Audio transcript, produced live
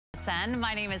HSN.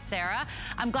 My name is Sarah.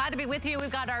 I'm glad to be with you.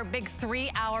 We've got our big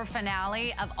 3-hour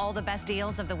finale of all the best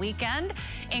deals of the weekend,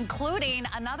 including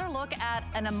another look at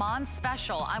an Amman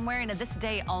special. I'm wearing a this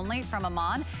day only from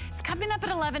Amman. It's coming up at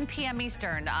 11 p.m.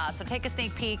 Eastern, so take a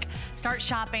sneak peek, start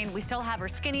shopping. We still have our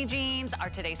skinny jeans, our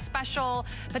today's special,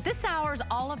 but this hour is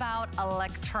all about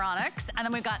electronics, and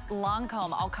then we've got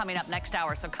Lancome all coming up next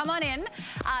hour. So come on in,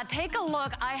 take a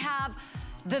look. I have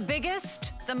the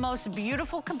biggest, the most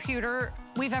beautiful computer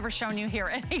we've ever shown you here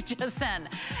at HSN.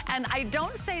 And I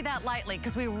don't say that lightly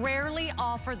because we rarely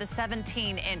offer the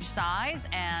 17-inch size,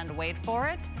 and wait for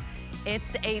it,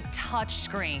 it's a touch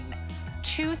screen.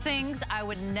 Two things I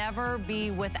would never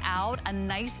be without: a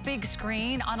nice big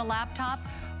screen on a laptop.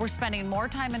 We're spending more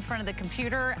time in front of the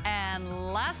computer,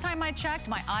 and last time I checked,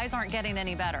 my eyes aren't getting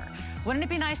any better. Wouldn't it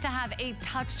be nice to have a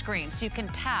touch screen so you can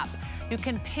tap, you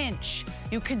can pinch,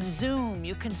 you can zoom,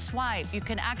 you can swipe, you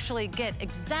can actually get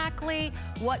exactly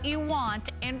what you want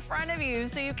in front of you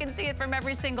so you can see it from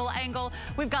every single angle.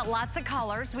 We've got lots of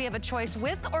colors. We have a choice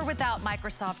with or without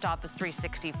Microsoft Office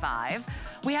 365.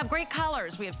 We have great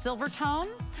colors. We have silver tone,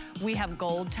 we have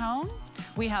gold tone,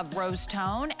 we have rose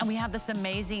tone, and we have this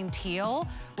amazing teal,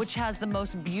 which has the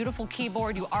most beautiful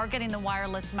keyboard. You are getting the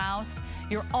wireless mouse.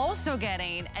 You're also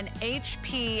getting an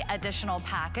HP additional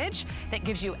package that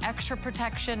gives you extra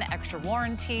protection, extra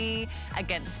warranty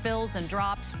against spills and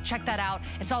drops. Check that out.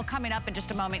 It's all coming up in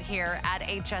just a moment here at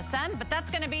HSN, but that's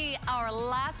gonna be our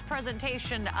last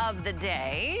presentation of the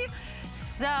day.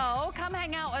 So come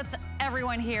hang out with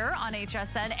everyone here on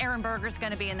HSN. Aaron Berger's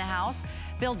gonna be in the house.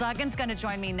 Bill Duggan's gonna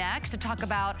join me next to talk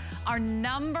about our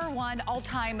 #1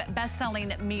 all-time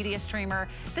best-selling media streamer.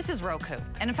 This is Roku.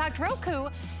 And in fact, Roku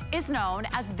is known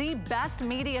as the best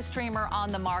media streamer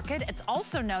on the market. It's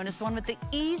also known as the one with the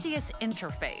easiest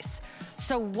interface.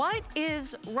 So what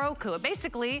is Roku? It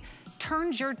basically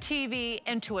turns your TV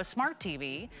into a smart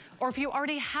TV, or if you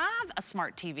already have a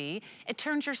smart TV, it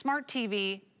turns your smart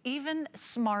TV even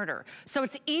smarter. So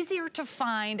it's easier to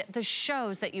find the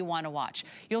shows that you want to watch.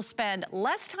 You'll spend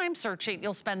less time searching,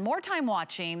 you'll spend more time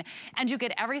watching, and you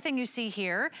get everything you see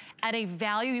here at a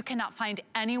value you cannot find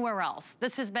anywhere else.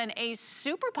 This has been a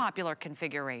super popular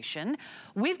configuration.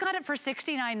 We've got it for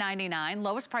 $69.99,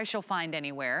 lowest price you'll find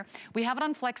anywhere. We have it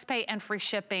on FlexPay and free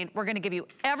shipping. We're gonna give you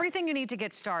everything you need to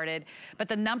get started, but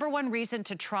the #1 reason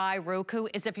to try Roku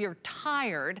is if you're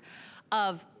tired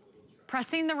of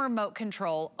pressing the remote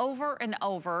control over and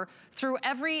over through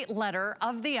every letter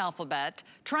of the alphabet,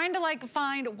 trying to like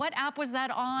find what app was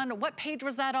that on, what page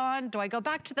was that on, do I go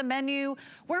back to the menu,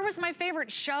 where was my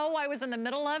favorite show I was in the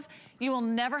middle of? You will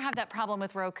never have that problem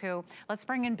with Roku. Let's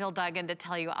bring in Bill Duggan to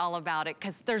tell you all about it,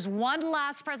 because there's one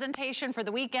last presentation for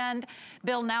the weekend.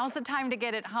 Bill, now's the time to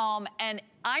get it home, and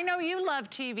I know you love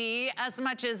TV as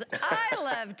much as I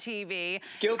love TV.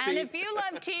 Guilty. And if you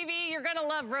love TV, you're gonna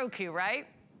love Roku, right?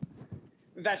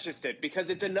 That's just it, because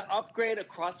it's an upgrade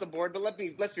across the board. But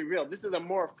let's be real. This is a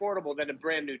more affordable than a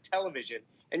brand new television.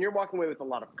 And you're walking away with a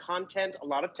lot of content, a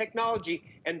lot of technology,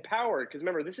 and power. Because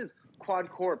remember, this is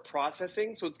quad-core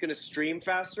processing, so it's going to stream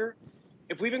faster.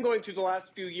 If we've been going through the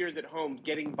last few years at home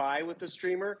getting by with a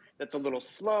streamer that's a little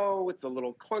slow, it's a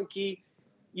little clunky,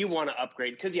 you want to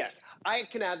upgrade. Because yes, I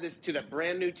can add this to the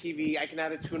brand new TV. I can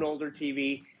add it to an older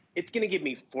TV. It's going to give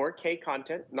me 4K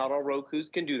content. Not all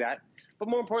Rokus can do that. But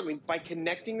more importantly, by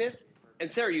connecting this,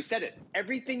 and Sarah, you said it,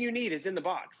 everything you need is in the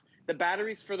box. The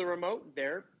batteries for the remote,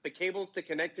 there. The cables to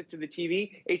connect it to the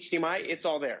TV, HDMI, it's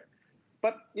all there.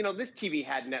 But, you know, this TV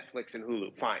had Netflix and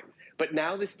Hulu, fine. But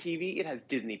now this TV, it has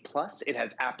Disney Plus, it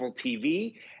has Apple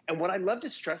TV. And what I love to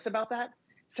stress about that,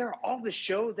 Sarah, all the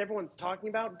shows everyone's talking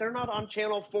about, they're not on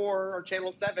Channel 4 or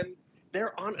Channel 7.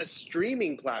 They're on a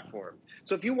streaming platform.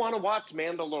 So if you want to watch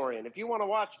Mandalorian, if you want to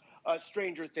watch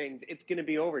Stranger Things, it's going to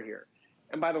be over here.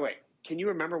 And by the way, can you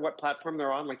remember what platform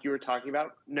they're on like you were talking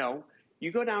about? No.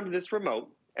 You go down to this remote,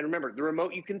 and remember, the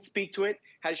remote, you can speak to it,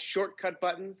 has shortcut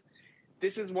buttons.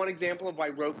 This is one example of why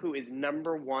Roku is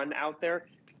 #1 out there.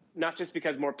 Not just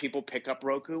because more people pick up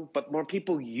Roku, but more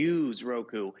people use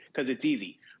Roku because it's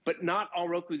easy. But not all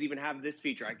Rokus even have this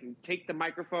feature. I can take the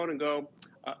microphone and go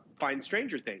find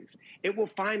Stranger Things. It will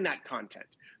find that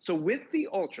content. So with the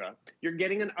Ultra, you're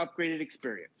getting an upgraded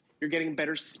experience. You're getting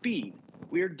better speed.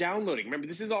 We are downloading. Remember,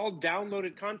 this is all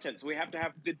downloaded content, so we have to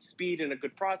have good speed and a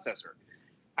good processor.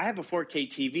 I have a 4K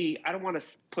TV. I don't want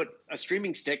to put a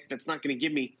streaming stick that's not going to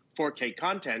give me 4K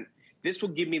content. This will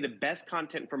give me the best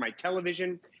content for my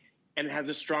television, and it has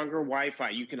a stronger Wi-Fi.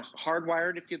 You can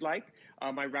hardwire it if you'd like.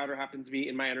 My router happens to be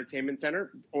in my entertainment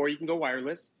center, or you can go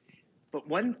wireless. But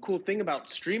one cool thing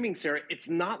about streaming, Sarah, it's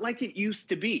not like it used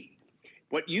to be.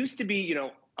 What used to be, you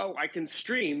know, oh, I can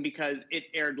stream because it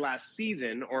aired last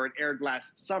season or it aired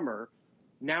last summer.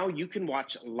 Now you can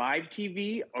watch live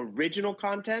TV, original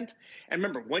content. And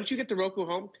remember, once you get the Roku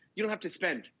home, you don't have to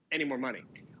spend any more money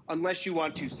unless you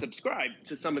want to subscribe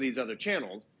to some of these other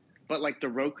channels. But like the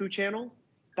Roku channel,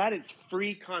 that is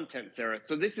free content, Sarah.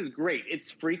 So this is great. It's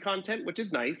free content, which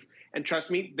is nice. And trust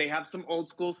me, they have some old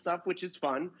school stuff, which is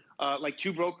fun. Like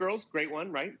Two Broke Girls, great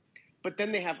one, right? But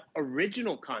then they have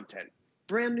original content,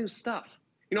 brand new stuff.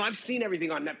 You know, I've seen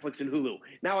everything on Netflix and Hulu.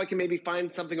 Now I can maybe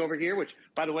find something over here, which,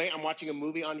 by the way, I'm watching a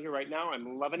movie on here right now.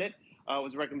 I'm loving it. It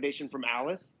was a recommendation from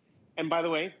Alice. And by the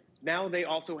way, now they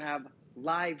also have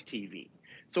live TV.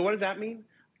 So what does that mean?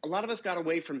 A lot of us got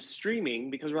away from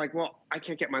streaming because we're like, well, I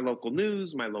can't get my local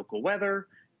news, my local weather.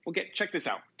 Well, check this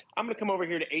out. I'm going to come over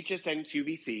here to HSN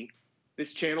QVC.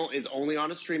 This channel is only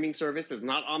on a streaming service. It's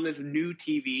not on this new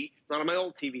TV. It's not on my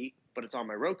old TV, but it's on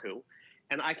my Roku.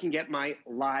 And I can get my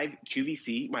live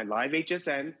QVC, my live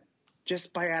HSN,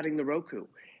 just by adding the Roku.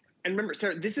 And remember,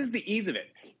 Sarah, this is the ease of it.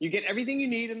 You get everything you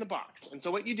need in the box. And so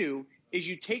what you do is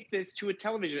you take this to a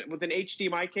television with an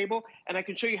HDMI cable, and I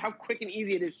can show you how quick and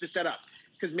easy it is to set up.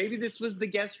 Because maybe this was the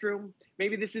guest room.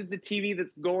 Maybe this is the TV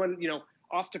that's going, you know,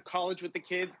 off to college with the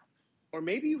kids. Or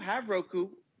maybe you have Roku,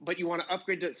 but you want to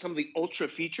upgrade to some of the ultra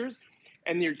features,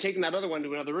 and you're taking that other one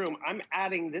to another room. I'm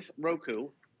adding this Roku,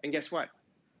 and guess what?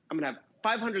 I'm going to have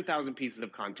 500,000 pieces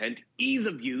of content, ease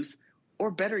of use,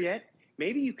 or better yet,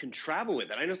 maybe you can travel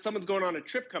with it. I know someone's going on a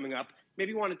trip coming up.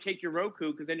 Maybe you want to take your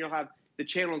Roku because then you'll have the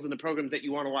channels and the programs that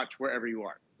you want to watch wherever you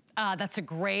are. That's a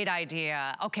great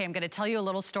idea. Okay, I'm gonna tell you a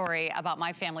little story about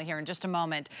my family here in just a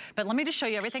moment, but let me just show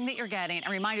you everything that you're getting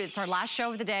and remind you it's our last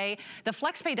show of the day. The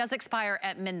FlexPay does expire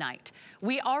at midnight.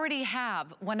 We already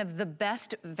have one of the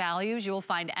best values you will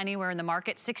find anywhere in the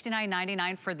market,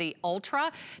 $69.99 for the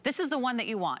Ultra. This is the one that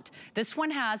you want. This one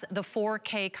has the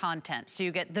 4K content, so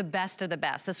you get the best of the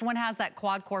best. This one has that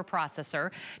quad-core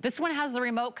processor. This one has the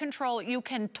remote control you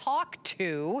can talk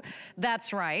to,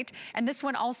 that's right. And this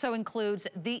one also includes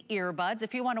the earbuds.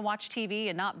 If you want to watch TV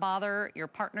and not bother your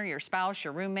partner, your spouse,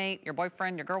 your roommate, your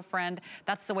boyfriend, your girlfriend,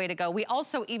 that's the way to go. We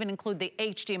also even include the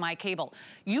HDMI cable.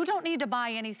 You don't need to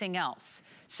buy anything else.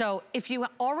 So if you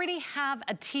already have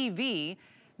a TV,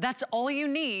 that's all you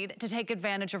need to take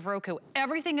advantage of Roku.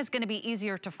 Everything is going to be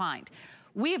easier to find.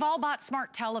 We've all bought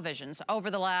smart televisions over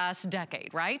the last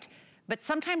decade, right? But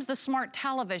sometimes the smart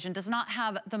television does not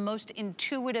have the most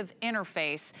intuitive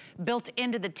interface built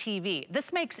into the TV.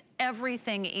 This makes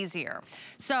everything easier.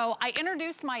 So I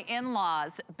introduced my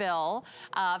in-laws, Bill,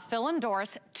 Phil and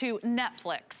Doris, to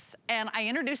Netflix, and I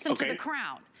introduced them to The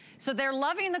Crown. So they're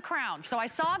loving The Crown. So I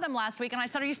saw them last week and I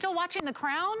said, are you still watching The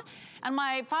Crown? And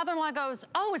my father-in-law goes,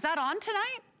 oh, is that on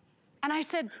tonight? And I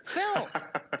said, Phil,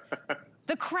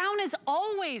 The Crown is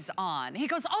always on. He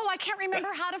goes, oh, I can't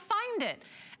remember how to find it.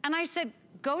 And I said,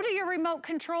 go to your remote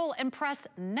control and press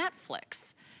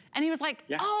Netflix. And he was like,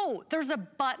 oh, there's a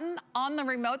button on the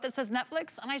remote that says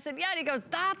Netflix? And I said, yeah. And he goes,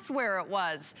 that's where it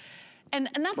was. And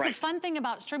that's the fun thing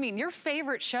about streaming. Your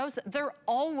favorite shows, they're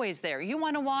always there. You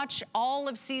want to watch all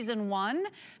of season 1?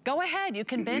 Go ahead. You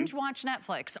can binge watch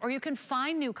Netflix, or you can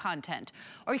find new content,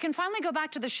 or you can finally go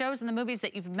back to the shows and the movies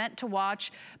that you've meant to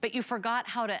watch, but you forgot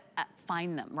how to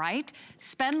find them, right?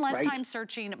 Spend less time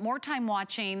searching, more time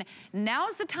watching.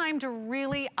 Now's the time to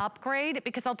really upgrade,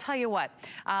 because I'll tell you what,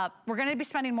 we're going to be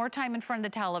spending more time in front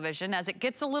of the television as it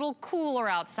gets a little cooler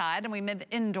outside and we move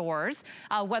indoors,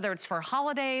 whether it's for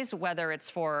holidays, whether it's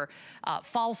for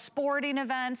fall sporting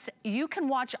events. You can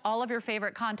watch all of your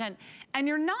favorite content, and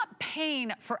you're not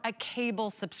paying for a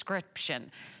cable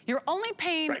subscription. You're only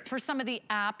paying for some of the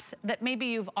apps that maybe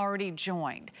you've already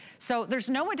joined. So there's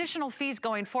no additional fees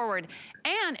going forward.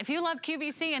 And if you love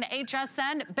QVC and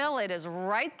HSN, Bill, it is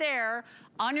right there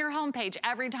on your homepage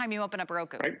every time you open up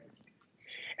Roku.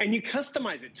 And you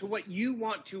customize it to what you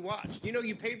want to watch. You know,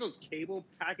 you pay those cable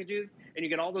packages and you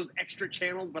get all those extra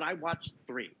channels, but I watch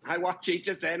 3. I watch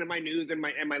HSN and my news and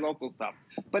my local stuff.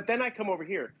 But then I come over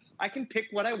here. I can pick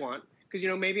what I want, because, you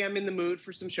know, maybe I'm in the mood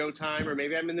for some Showtime, or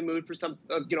maybe I'm in the mood for some,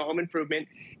 you know, home improvement.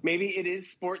 Maybe it is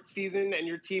sports season and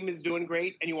your team is doing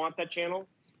great and you want that channel.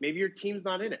 Maybe your team's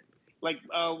not in it. Like,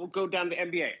 we'll go down to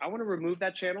NBA. I want to remove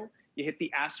that channel. You hit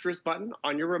the asterisk button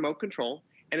on your remote control,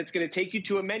 and it's going to take you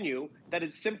to a menu that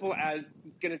is simple as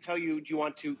going to tell you, do you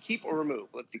want to keep or remove?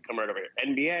 Let's see, come right over here,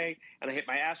 NBA, and I hit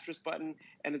my asterisk button,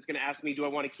 and it's going to ask me, do I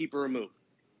want to keep or remove?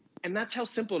 And that's how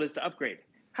simple it is to upgrade.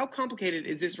 How complicated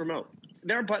is this remote?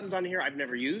 There are buttons on here I've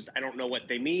never used. I don't know what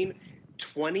they mean.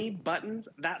 20 buttons,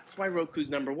 that's why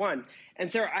Roku's #1.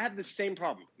 And Sarah, I had the same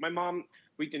problem. My mom,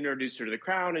 we introduced her to The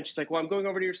Crown, and she's like, well, I'm going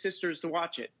over to your sister's to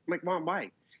watch it. I'm like, Mom,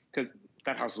 why? Because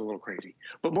that house is a little crazy.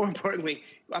 But more importantly,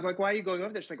 I'm like, why are you going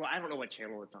over there? She's like, well, I don't know what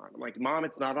channel it's on. I'm like, Mom,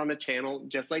 it's not on a channel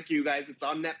just like you guys. It's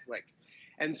on Netflix.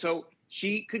 And so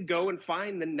she could go and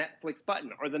find the Netflix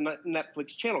button or the Netflix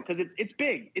channel because it's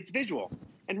big, it's visual.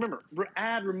 And remember,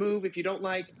 add, remove if you don't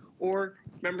like, or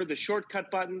remember the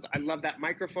shortcut buttons. I love that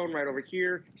microphone right over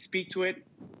here. Speak to it,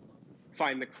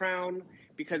 find the crown.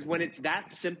 Because when it's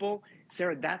that simple,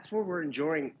 Sarah, that's where we're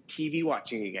enjoying TV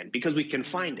watching again, because we can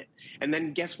find it. And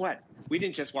then guess what? We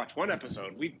didn't just watch one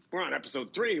episode. We're on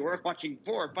episode 3. We're watching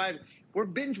 4 or 5. We're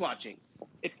binge watching.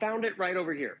 It found it right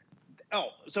over here. Oh,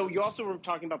 so you also were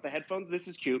talking about the headphones. This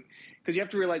is cute because you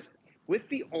have to realize with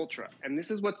the Ultra, and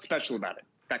this is what's special about it,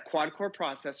 that quad-core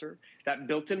processor, that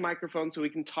built-in microphone so we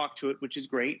can talk to it, which is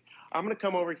great. I'm going to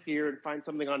come over here and find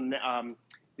something on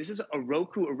this is a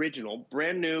Roku original,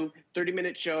 brand new,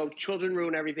 30-minute show. Children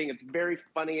ruin everything. It's very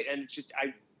funny, and it's just,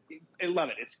 I love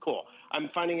it. It's cool. I'm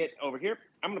finding it over here.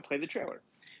 I'm going to play the trailer.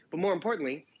 But more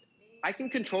importantly, I can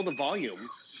control the volume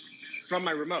from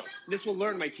my remote. This will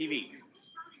learn my TV.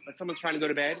 But someone's trying to go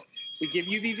to bed. We give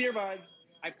you these earbuds.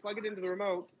 I plug it into the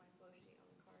remote.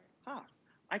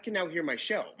 I can now hear my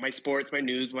show, my sports, my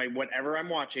news, my whatever I'm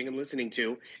watching and listening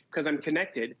to, because I'm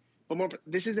connected. But more,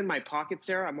 this is in my pocket,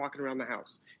 Sarah. I'm walking around the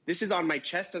house. This is on my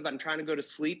chest as I'm trying to go to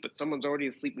sleep, but someone's already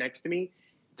asleep next to me.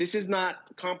 This is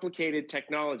not complicated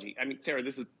technology. I mean, Sarah,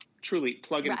 this is truly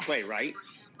plug and play, right?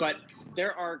 But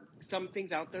there are some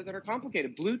things out there that are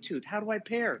complicated. Bluetooth, how do I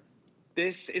pair?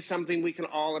 This is something we can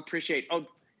all appreciate. Oh,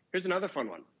 here's another fun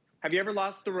one. Have you ever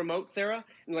lost the remote, Sarah?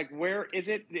 And like, where is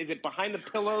it? Is it behind the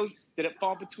pillows? Did it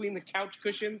fall between the couch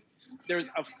cushions? There's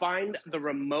a find the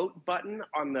remote button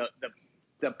on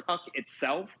the puck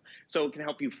itself, so it can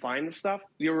help you find the stuff,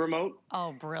 your remote.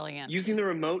 Oh, brilliant. Using the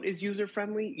remote is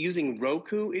user-friendly. Using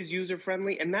Roku is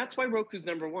user-friendly, and that's why Roku's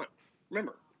 #1.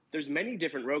 Remember, there's many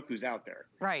different Rokus out there.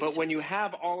 Right. But when you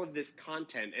have all of this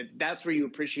content, that's where you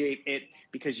appreciate it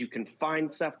because you can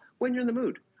find stuff when you're in the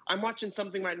mood. I'm watching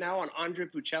something right now on Andre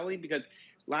Bocelli because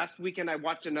last weekend I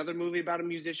watched another movie about a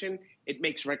musician. It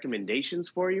makes recommendations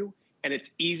for you, and it's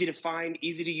easy to find,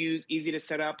 easy to use, easy to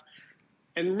set up.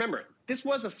 And remember, this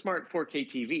was a smart 4K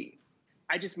TV.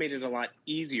 I just made it a lot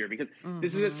easier because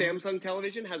this is a Samsung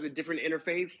television, has a different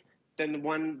interface than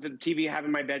the TV I have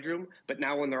in my bedroom. But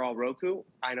now when they're all Roku,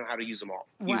 I know how to use them all.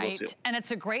 Right, and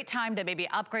it's a great time to maybe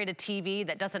upgrade a TV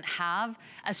that doesn't have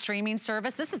a streaming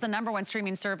service. This is the #1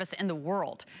 streaming service in the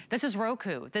world. This is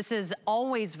Roku. This is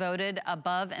always voted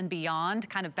above and beyond,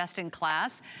 kind of best in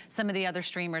class, some of the other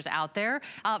streamers out there.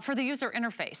 For the user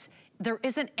interface, there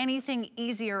isn't anything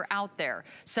easier out there.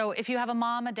 So if you have a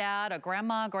mom, a dad, a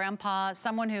grandma, grandpa,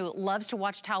 someone who loves to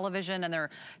watch television, and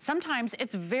sometimes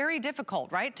it's very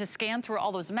difficult, right? To scan through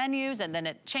all those menus, and then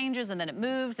it changes, and then it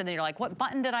moves, and then you're like, what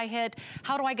button did I hit?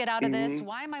 How do I get out of this?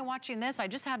 Why am I watching this? I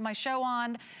just had my show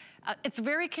on. It's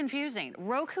very confusing.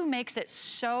 Roku makes it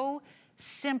so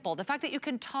simple. The fact that you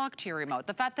can talk to your remote,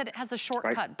 the fact that it has the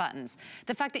shortcut buttons,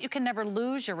 the fact that you can never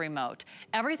lose your remote.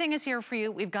 Everything is here for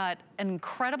you. We've got an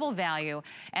incredible value,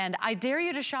 and I dare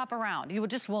you to shop around. You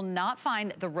will not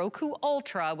find the Roku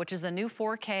Ultra, which is the new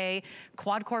 4K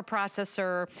quad-core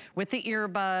processor with the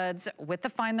earbuds, with the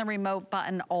Find the Remote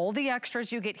button, all the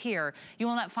extras you get here. You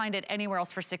will not find it anywhere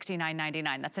else for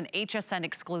 $69.99. That's an HSN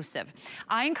exclusive.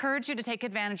 I encourage you to take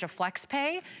advantage of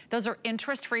FlexPay. Those are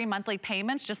interest-free monthly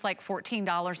payments, just like $14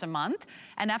 a month,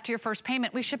 and after your first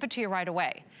payment, we ship it to you right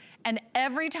away. And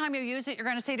every time you use it, you're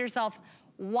gonna say to yourself,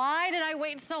 why did I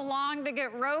wait so long to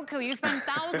get Roku? You spend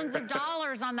thousands of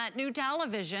dollars on that new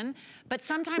television, but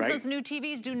sometimes those new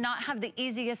TVs do not have the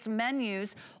easiest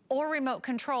menus or remote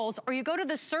controls, or you go to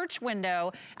the search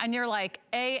window and you're like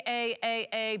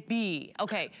A, B.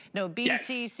 Okay, no, B,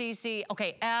 C, C, C,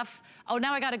 okay, F. Oh,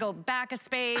 now I gotta go back a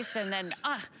space, and then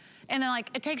like,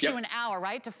 it takes you an hour,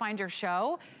 right, to find your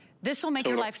show. This will make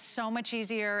your life so much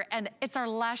easier, and it's our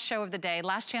last show of the day,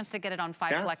 last chance to get it on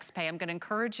 5 FlexPay. I'm gonna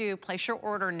encourage you, place your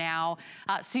order now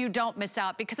so you don't miss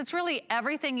out, because it's really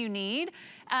everything you need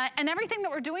and everything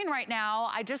that we're doing right now.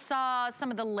 I just saw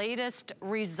some of the latest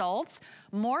results.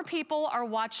 More people are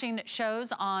watching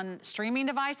shows on streaming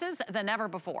devices than ever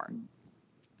before.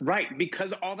 Right,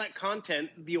 because all that content,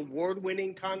 the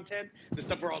award-winning content, the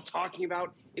stuff we're all talking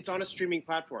about, it's on a streaming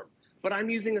platform. But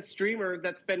I'm using a streamer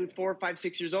that's been 4, 5,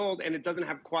 6 years old, and it doesn't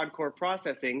have quad-core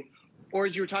processing. Or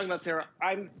as you were talking about, Sarah,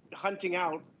 I'm hunting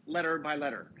out letter by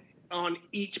letter on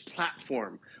each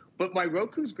platform. But why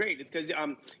Roku's great is because,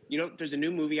 you know, there's a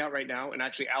new movie out right now, and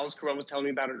actually Alice Caron was telling me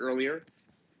about it earlier,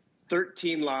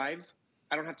 13 Lives.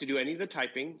 I don't have to do any of the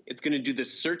typing. It's going to do the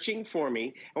searching for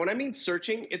me. And when I mean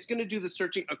searching, it's going to do the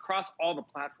searching across all the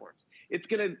platforms. It's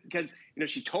going to, because,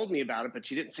 she told me about it, but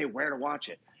she didn't say where to watch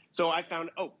it. So I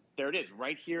found, oh, there it is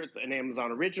right here. It's an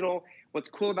Amazon original. What's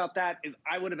cool about that is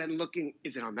I would have been looking,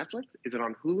 is it on Netflix? Is it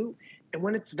on Hulu? And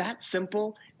when it's that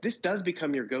simple, this does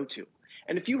become your go-to.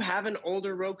 And if you have an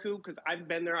older Roku, because I've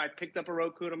been there, I picked up a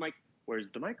Roku and I'm like, where's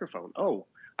the microphone? Oh,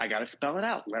 I got to spell it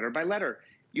out letter by letter.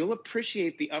 You'll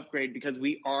appreciate the upgrade because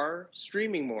we are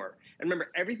streaming more. And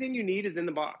remember, everything you need is in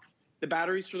the box. The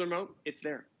batteries for the remote, it's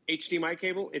there. HDMI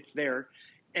cable, it's there.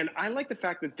 And I like the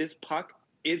fact that this puck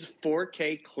is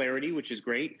 4K clarity, which is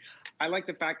great. I like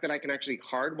the fact that I can actually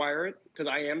hardwire it because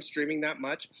I am streaming that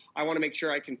much. I want to make sure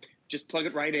I can just plug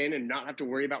it right in and not have to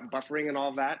worry about buffering and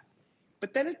all that.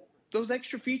 But then those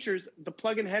extra features, the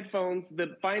plug-in headphones,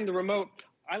 the find the remote,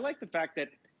 I like the fact that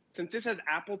since this has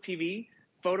Apple TV,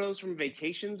 photos from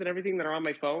vacations and everything that are on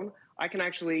my phone, I can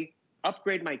actually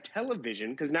upgrade my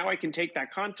television because now I can take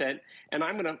that content and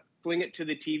I'm going to fling it to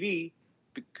the TV,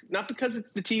 not because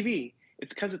it's the TV,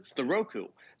 it's because it's the Roku.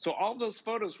 So all those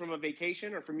photos from a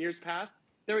vacation or from years past,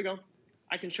 there we go.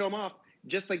 I can show them off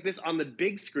just like this on the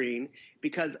big screen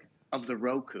because of the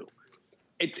Roku.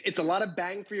 It's a lot of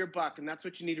bang for your buck, and that's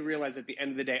what you need to realize at the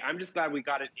end of the day. I'm just glad we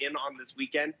got it in on this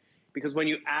weekend. Because when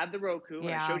you add the Roku,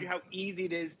 and I showed you how easy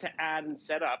it is to add and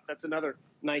set up, that's another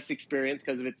nice experience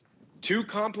because if it's too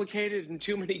complicated and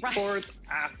too many cords,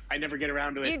 I never get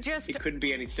around to it. It couldn't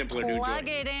be any simpler to enjoy. Plug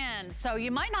it in. So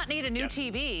you might not need a new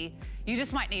TV. You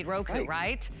just might need Roku,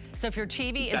 right? So if your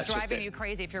TV is driving you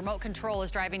crazy, if your remote control is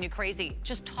driving you crazy,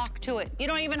 just talk to it. You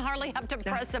don't even hardly have to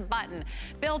press a button.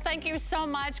 Bill, thank you so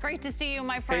much. Great to see you,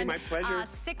 my friend. Hey, my pleasure.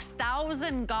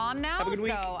 6,000 gone now. Have a good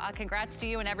week. So congrats to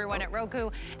you and everyone at Roku.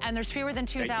 And there's fewer than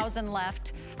 2,000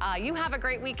 left. You have a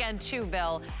great weekend too,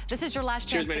 Bill. This is your last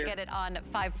chance to get it on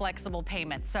 5 flexible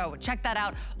payments. So check that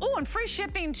out. Oh, and free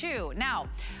shipping too. Now,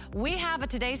 we have a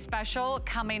Today Special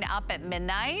coming up at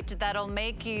midnight that'll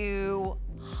make you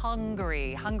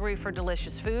hungry for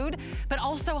delicious food, but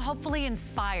also hopefully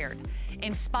inspired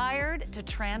to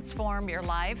transform your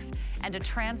life and to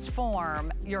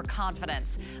transform your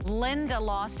confidence. Linda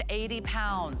lost 80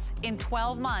 pounds in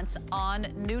 12 months on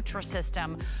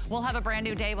Nutrisystem. We'll have a brand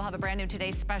new day. We'll have a brand new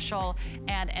Today Special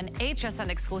and an HSN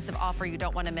exclusive offer you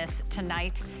don't want to miss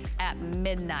tonight at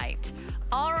midnight.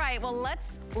 All right, well,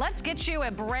 let's get you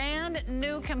a brand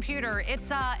new computer. It's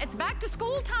back to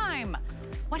school time.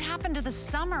 What happened to the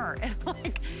summer?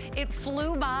 It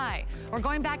flew by. We're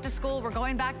going back to school, we're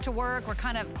going back to work, we're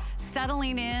kind of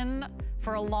settling in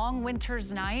for a long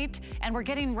winter's night, and we're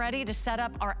getting ready to set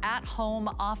up our at-home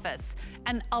office.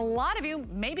 And a lot of you,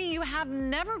 maybe you have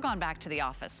never gone back to the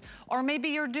office, or maybe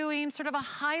you're doing sort of a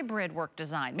hybrid work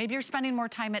design. Maybe you're spending more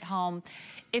time at home.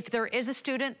 If there is a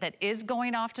student that is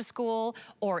going off to school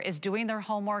or is doing their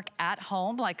homework at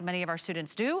home, like many of our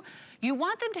students do, you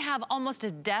want them to have almost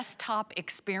a desktop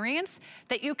experience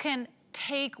that you can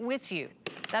take with you.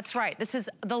 That's right, this is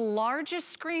the largest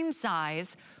screen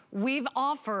size we've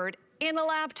offered in a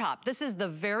laptop. This is the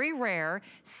very rare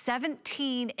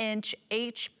 17-inch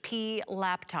HP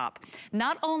laptop.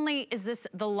 Not only is this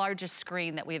the largest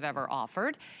screen that we've ever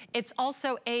offered, it's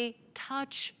also a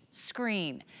touch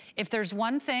screen. If there's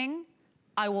one thing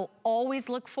I will always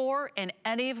look for in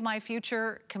any of my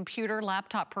future computer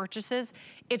laptop purchases,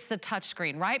 it's the touch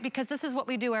screen, right? Because this is what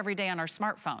we do every day on our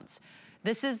smartphones.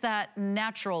 This is that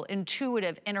natural,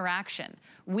 intuitive interaction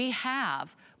we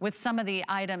have with some of the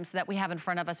items that we have in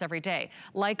front of us every day,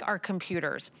 like our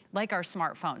computers, like our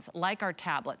smartphones, like our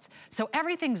tablets. So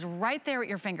everything's right there at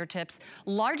your fingertips,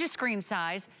 largest screen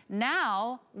size.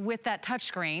 Now, with that touch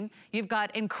screen, you've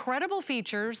got incredible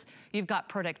features, you've got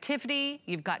productivity,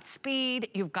 you've got speed,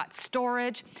 you've got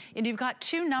storage, and you've got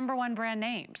 2 #1 brand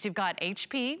names. You've got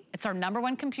HP, it's our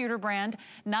 #1 computer brand,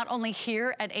 not only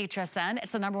here at HSN,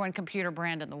 it's the #1 computer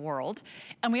brand in the world.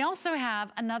 And we also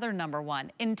have another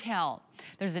 #1, Intel.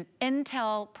 There's an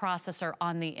Intel processor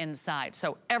on the inside.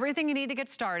 So everything you need to get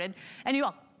started. And you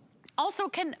also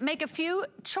can make a few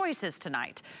choices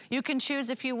tonight. You can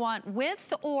choose if you want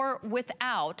with or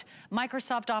without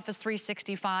Microsoft Office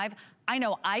 365. I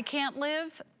know I can't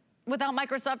live without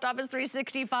Microsoft Office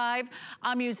 365.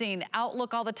 I'm using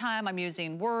Outlook all the time. I'm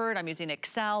using Word. I'm using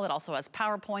Excel. It also has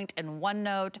PowerPoint and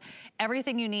OneNote.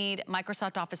 Everything you need,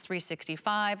 Microsoft Office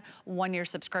 365, 1-year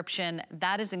subscription.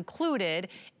 That is included.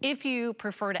 If you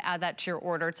prefer to add that to your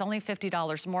order, it's only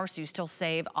 $50 more, so you still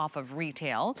save off of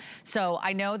retail. So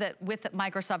I know that with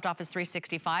Microsoft Office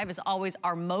 365 is always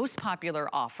our most popular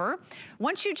offer.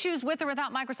 Once you choose with or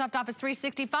without Microsoft Office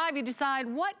 365, you decide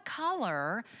what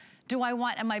color do I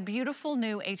want, and my beautiful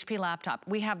new HP laptop,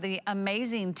 we have the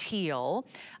amazing teal.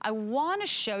 I wanna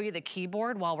show you the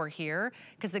keyboard while we're here,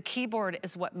 because the keyboard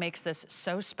is what makes this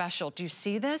so special. Do you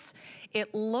see this?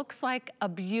 It looks like a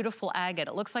beautiful agate.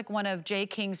 It looks like one of J.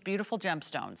 King's beautiful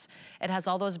gemstones. It has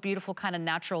all those beautiful kind of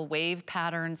natural wave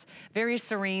patterns, very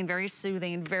serene, very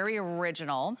soothing, very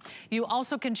original. You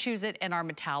also can choose it in our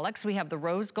metallics. We have the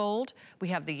rose gold, we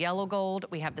have the yellow gold,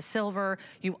 we have the silver.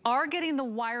 You are getting the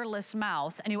wireless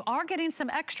mouse, and you are getting some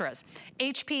extras.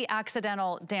 HP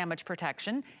accidental damage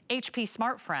protection, HP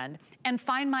Smart Friend, and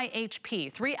Find My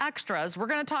HP. 3 extras we're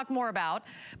gonna talk more about,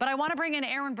 but I wanna bring in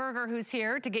Aaron Berger, who's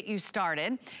here to get you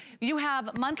started. You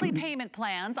have monthly payment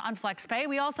plans on FlexPay.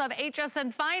 We also have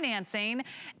HSN financing,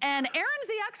 and Aaron's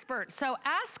the expert, so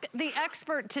ask the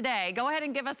expert today. Go ahead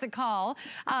and give us a call,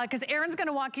 because Aaron's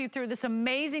gonna walk you through this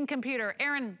amazing computer.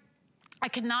 Aaron, I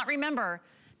cannot remember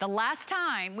the last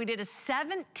time we did a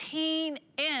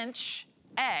 17-inch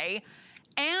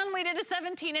and we did a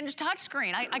 17-inch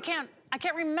touchscreen. I can't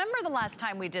remember the last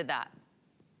time we did that.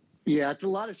 Yeah, it's a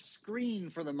lot of screen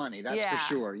for the money, that's for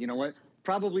sure. You know what?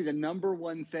 Probably the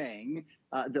 #1 thing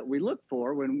that we look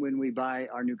for when we buy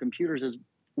our new computers is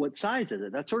what size is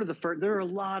it? That's sort of the first. There are a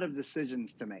lot of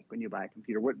decisions to make when you buy a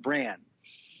computer. What brand?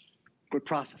 What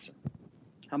processor?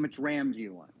 How much RAM do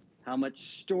you want? How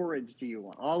much storage do you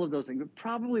want? All of those things. But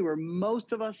probably where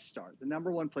most of us start, the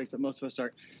 #1 place that most of us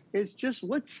start, is just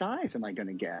what size am I going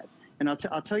to get? And I'll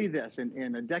tell you this,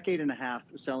 in a decade and a half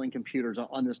selling computers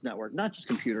on this network, not just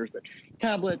computers, but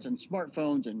tablets and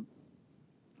smartphones, and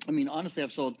I mean, honestly,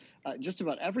 I've sold just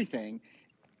about everything.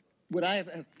 What I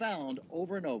have found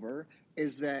over and over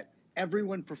is that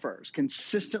everyone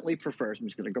consistently prefers, I'm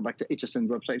just going to go back to HSN's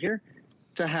website here,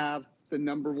 to have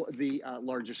the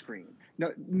larger screen. Now,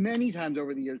 many times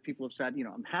over the years, people have said, you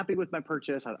know, I'm happy with my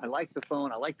purchase. I like the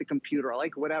phone. I like the computer. I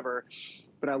like whatever,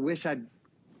 but I wish I'd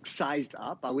sized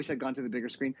up. I wish I'd gone to the bigger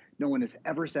screen. No one has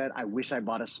ever said, I wish I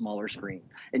bought a smaller screen.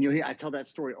 And you'll hear, I tell that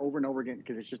story over and over again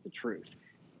because it's just the truth.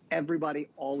 Everybody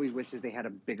always wishes they had a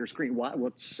bigger screen. Why? Well,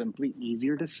 it's simply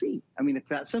easier to see. I mean, it's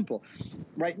that simple.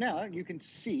 Right now, you can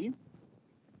see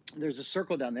there's a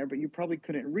circle down there, but you probably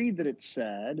couldn't read that it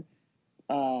said,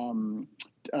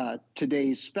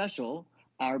 today's special,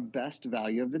 our best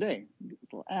value of the day. Get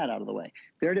this little ad out of the way.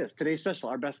 There it is, today's special,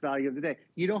 our best value of the day.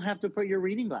 You don't have to put your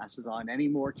reading glasses on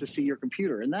anymore to see your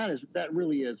computer. And that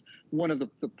really is one of the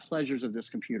pleasures of this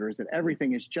computer, is that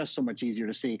everything is just so much easier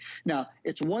to see. Now,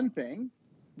 it's one thing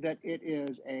that it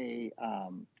is a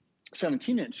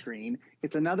 17-inch screen.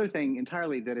 It's another thing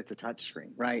entirely that it's a touch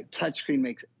screen, right? Touch screen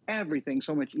makes everything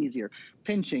so much easier.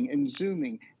 Pinching and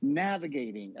zooming,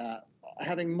 navigating,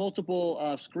 having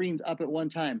multiple screens up at one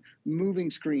time,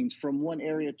 moving screens from one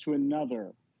area to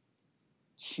another,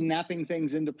 snapping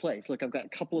things into place. Look, I've got a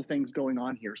couple of things going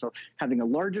on here. So having a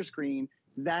larger screen,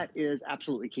 that is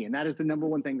absolutely key. And that is the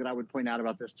 #1 thing that I would point out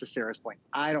about this, to Sarah's point.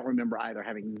 I don't remember either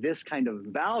having this kind of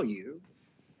value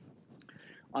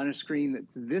on a screen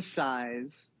that's this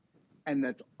size and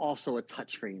that's also a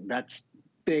touch screen. That's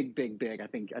big, big, big. I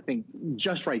think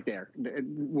just right there, it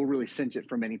will really cinch it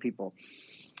for many people.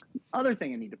 Other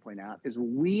thing I need to point out is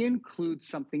we include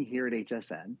something here at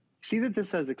HSN. See that this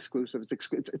says exclusive.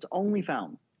 It's only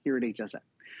found here at HSN.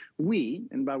 We,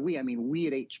 and by we I mean we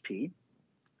at HP,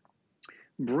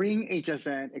 bring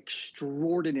HSN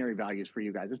extraordinary values for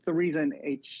you guys. It's the reason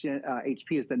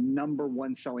HP is the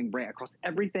 #1 selling brand across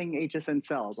everything HSN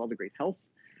sells. All the great health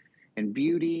and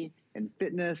beauty and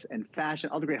fitness and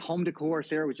fashion, all the great home decor.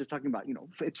 Sarah was just talking about, you know,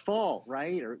 it's fall,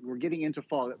 right? Or we're getting into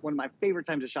fall. One of my favorite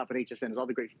times to shop at HSN is all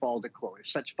the great fall decor.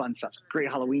 It's such fun stuff, great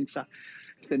Halloween stuff.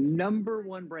 The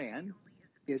 #1 brand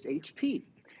is HP.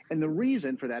 And the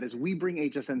reason for that is we bring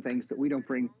HSN things that we don't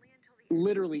bring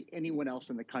literally anyone else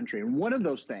in the country. And one of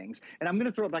those things, and I'm going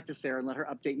to throw it back to Sarah and let her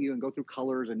update you and go through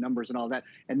colors and numbers and all that.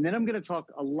 And then I'm going to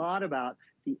talk a lot about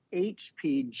the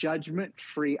HP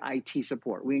judgment-free IT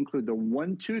support. We include the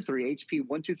HP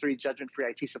 123 judgment-free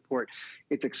IT support.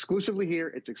 It's exclusively here.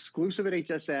 It's exclusive at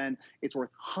HSN. It's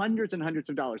worth hundreds and hundreds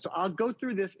of dollars. So I'll go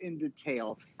through this in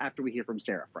detail after we hear from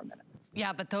Sarah for a minute.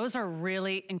 Yeah, but those are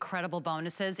really incredible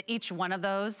bonuses. Each one of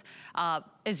those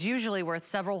is usually worth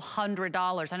several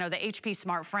 $100s. I know the HP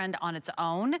Smart Friend on its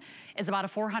own is about a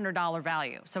 $400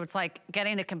 value. So it's like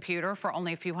getting a computer for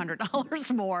only a few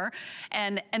 $100s more.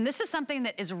 And this is something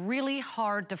that is really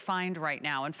hard to find right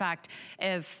now. In fact,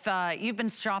 if you've been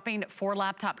shopping for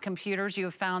laptop computers, you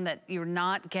have found that you're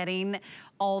not getting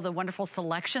all the wonderful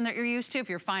selection that you're used to. If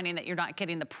you're finding that you're not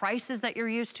getting the prices that you're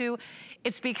used to,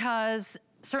 it's because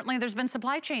certainly there's been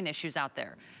supply chain issues out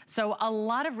there. So a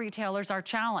lot of retailers are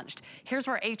challenged. Here's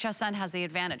where HSN has the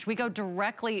advantage. We go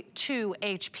directly to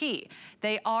HP.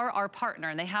 They are our partner,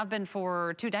 and they have been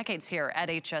for 2 decades here at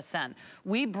HSN.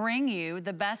 We bring you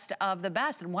the best of the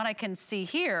best. And what I can see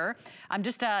here, I'm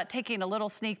just taking a little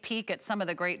sneak peek at some of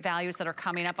the great values that are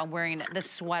coming up. I'm wearing this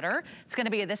sweater. It's gonna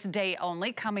be this day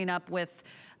only, coming up with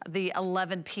the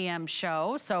 11 p.m.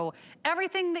 show. So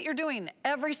everything that you're doing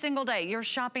every single day, you're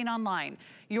shopping online,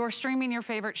 you're streaming your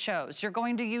favorite shows, you're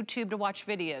going to YouTube to watch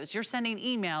videos, you're sending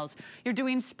emails, you're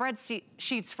doing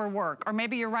spreadsheets for work, or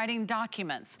maybe you're writing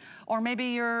documents, or maybe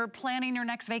you're planning your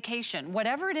next vacation.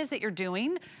 Whatever it is that you're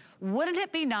doing, wouldn't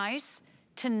it be nice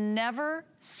to never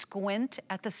squint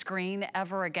at the screen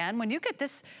ever again? When you get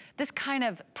this kind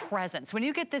of presence, when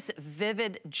you get this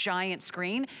vivid giant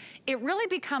screen, it really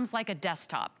becomes like a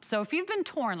desktop. So if you've been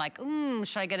torn, like,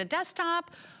 should I get a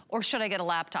desktop or should I get a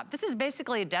laptop? This is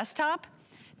basically a desktop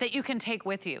that you can take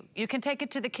with you. You can take it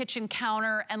to the kitchen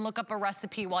counter and look up a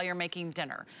recipe while you're making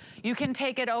dinner. You can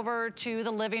take it over to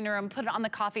the living room, put it on the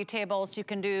coffee table so you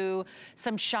can do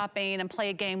some shopping and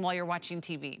play a game while you're watching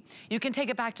TV. You can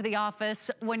take it back to the office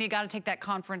when you gotta take that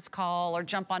conference call or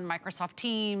jump on Microsoft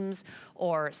Teams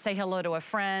or say hello to a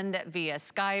friend via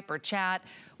Skype or chat.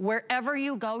 Wherever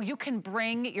you go, you can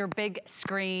bring your big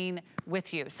screen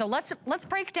with you. So let's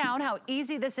break down how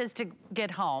easy this is to get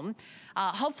home.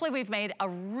 Hopefully we've made a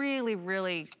really,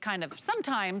 really kind of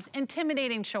sometimes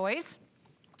intimidating choice.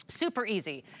 Super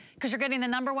easy, because you're getting the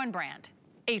 #1 brand,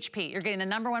 HP. You're getting the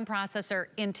 #1 processor,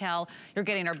 Intel. You're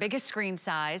getting our biggest screen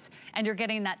size, and you're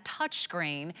getting that touch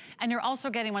screen, and you're also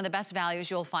getting one of the best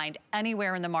values you'll find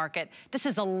anywhere in the market. This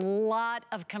is a lot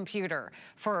of computer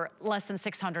for less than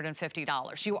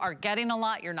 $650. You are getting a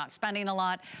lot, you're not spending a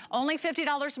lot. Only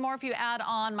 $50 more if you add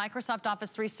on Microsoft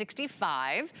Office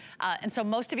 365. And so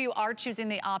most of you are choosing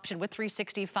the option with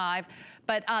 365,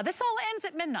 but this all ends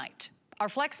at midnight. Our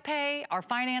flex pay, our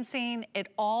financing, it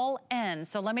all ends.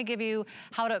 So let me give you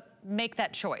how to make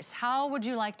that choice. How would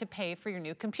you like to pay for your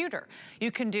new computer? You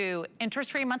can do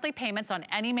interest-free monthly payments on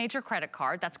any major credit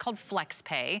card. That's called flex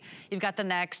pay. You've got the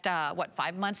next,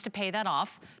 5 months to pay that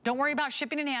off. Don't worry about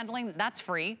shipping and handling, that's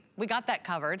free. We got that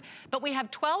covered. But we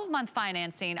have 12-month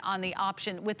financing on the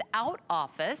option without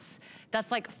Office.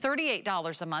 That's like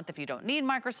 $38 a month if you don't need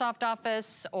Microsoft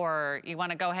Office, or you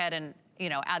wanna go ahead and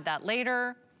add that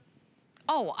later.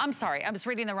 Oh, I'm sorry, I was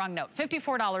reading the wrong note.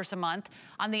 $54 a month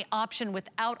on the option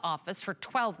without Office for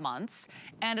 12 months.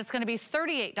 And it's gonna be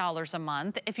 $38 a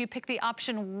month if you pick the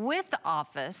option with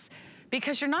Office,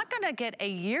 because you're not gonna get a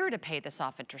year to pay this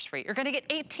off interest-free. You're gonna get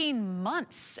 18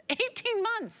 months, 18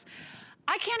 months.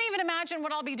 I can't even imagine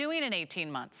what I'll be doing in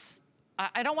 18 months.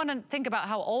 I don't wanna think about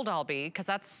how old I'll be, because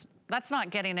that's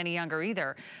not getting any younger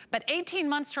either. But 18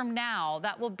 months from now,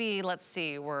 that will be, let's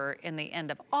see, we're in the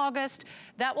end of August.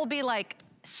 That will be like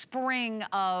spring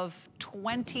of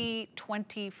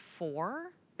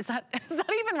 2024. Is that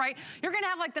even right? You're gonna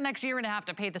have like the next year and a half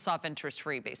to pay this off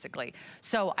interest-free, basically.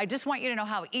 So I just want you to know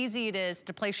how easy it is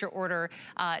to place your order.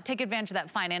 Take advantage of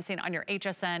that financing on your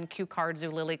HSN, Q card,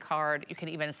 Zulily card. You can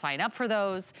even sign up for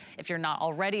those if you're not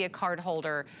already a card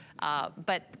holder.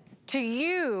 But to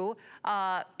you,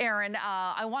 Aaron,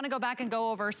 I want to go back and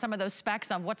go over some of those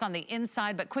specs on what's on the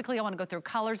inside, but quickly I want to go through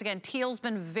colors again. Teal's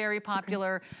been very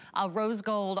popular. Rose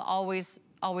gold, always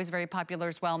very popular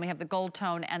as well. And we have the gold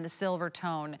tone and the silver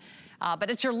tone. But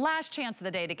it's your last chance of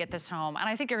the day to get this home, and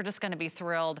I think you're just going to be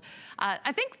thrilled.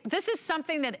 I think this is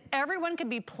something that everyone can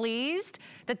be pleased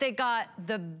that they got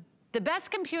the best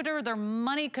computer their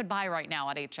money could buy right now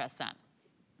at HSN.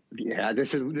 Yeah,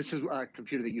 this is a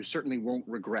computer that you certainly won't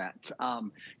regret.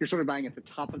 You're sort of buying at the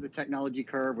top of the technology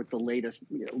curve with the latest.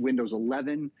 Windows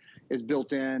 11 is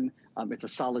built in. It's a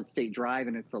solid state drive,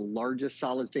 and it's the largest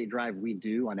solid state drive we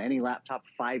do on any laptop,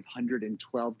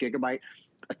 512 gigabyte.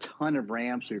 A ton of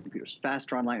RAM, so your computer's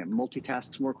faster online and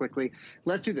multitasks more quickly.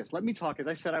 Let's do this. Let me talk, as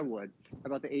I said I would,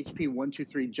 about the HP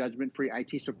 123 judgment-free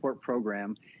IT support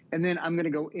program. And then I'm going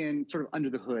to go in sort of under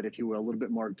the hood, if you will, a little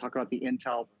bit more, talk about the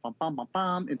Intel,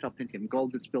 Intel Pentium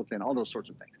Gold that's built in, all those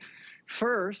sorts of things.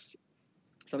 First,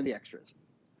 some of the extras.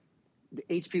 The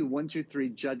HP 123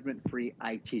 judgment-free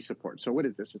IT support. So what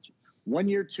is this? It's 1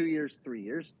 year, 2 years, 3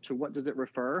 years. To what does it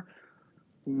refer?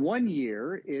 1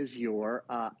 year is your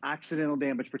accidental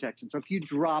damage protection. So if you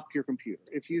drop your computer,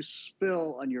 if you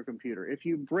spill on your computer, if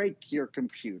you break your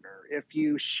computer, if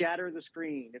you shatter the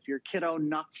screen, if your kiddo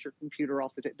knocks your computer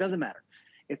off the table, it doesn't matter.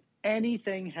 If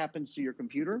anything happens to your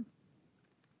computer,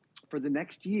 for the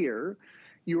next year,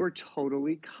 you are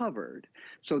totally covered.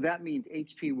 So that means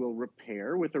HP will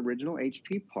repair with original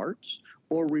HP parts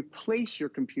or replace your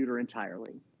computer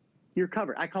entirely. you're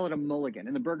covered. I call it a mulligan.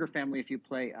 In the burger family, if you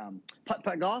play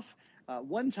putt-putt golf,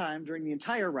 one time during the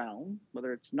entire round,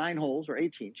 whether it's 9 holes or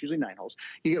 18, it's usually 9 holes,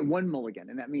 you get one mulligan.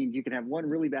 And that means you can have one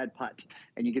really bad putt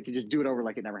and you get to just do it over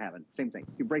like it never happened. Same thing.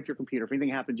 You break your computer. If anything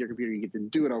happens to your computer, you get to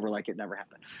do it over like it never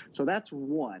happened. So that's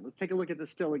one. Let's take a look at this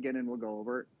still again and we'll go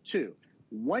over 2.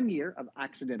 1 year of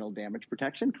accidental damage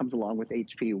protection comes along with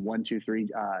HP 123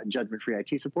 judgment-free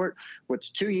IT support. What's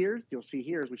 2 years? You'll see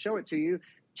here as we show it to you.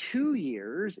 2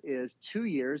 years is 2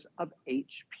 years of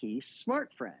HP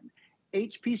Smart Friend.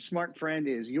 HP Smart Friend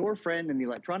is your friend in the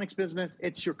electronics business.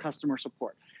 It's your customer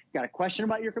support. Got a question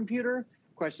about your computer?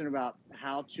 Question about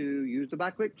how to use the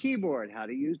backlit keyboard, how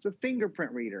to use the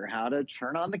fingerprint reader, how to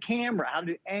turn on the camera, how to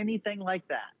do anything like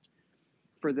that.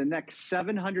 For the next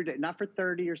 700, not for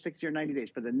 30 or 60 or 90 days,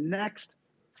 for the next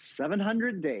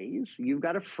 700 days, you've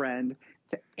got a friend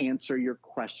to answer your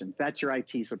questions. That's your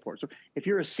IT support. So if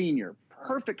you're a senior,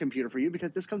 perfect computer for you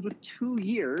because this comes with 2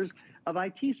 years of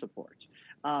IT support.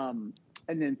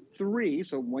 And then 3,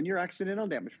 so 1 year accidental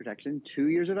damage protection, 2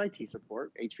 years of IT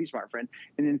support, HP Smart Friend,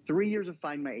 and then 3 years of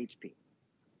Find My HP.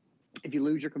 If you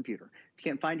lose your computer, if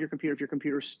you can't find your computer, if your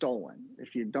computer's stolen,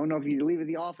 if you don't know if you leave it at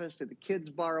the office, did the kids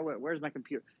borrow it, where's my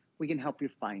computer? We can help you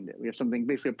find it. We have something,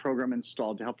 basically a program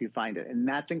installed to help you find it. And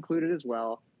that's included as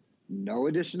well. No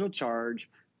additional charge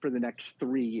for the next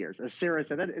 3 years. As Sarah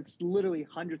said, that it's literally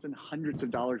hundreds and hundreds of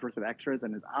dollars worth of extras.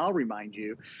 And as I'll remind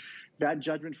you, that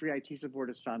judgment-free IT support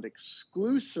is found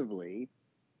exclusively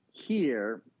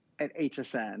here at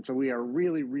HSN. So we are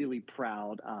really, really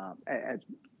proud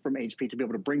from HP to be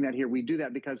able to bring that here. We do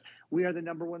that because we are the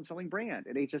 #1 selling brand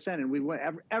at HSN, and we want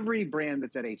every brand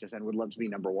that's at HSN would love to be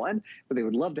 #1, but they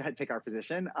would love to take our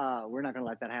position. We're not going to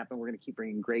let that happen. We're going to keep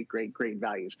bringing great, great, great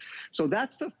values. So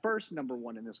that's the first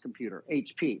 #1 in this computer,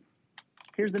 HP.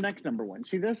 Here's the next #1.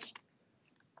 See this?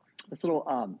 This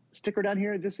little sticker down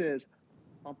here. This is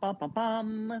bum bum bum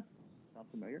bum.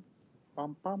 Not familiar.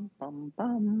 Bum bum bum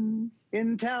bum.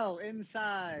 Intel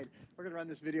inside. We're going to run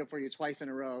this video for you twice in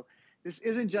a row. This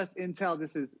isn't just Intel.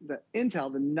 This is the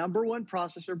Intel, the #1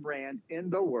 processor brand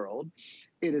in the world.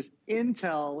 It is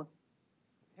Intel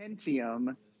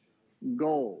Pentium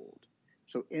Gold.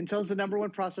 So Intel's the #1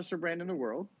 processor brand in the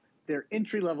world. Their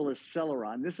entry level is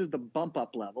Celeron. This is the bump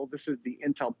up level. This is the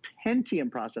Intel Pentium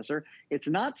processor. It's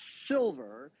not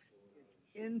silver.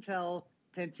 It's Intel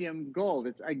Pentium Gold.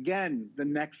 It's, again, the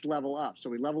next level up. So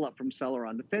we level up from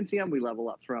Celeron to Pentium. We level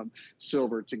up from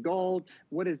silver to gold.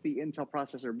 What is the Intel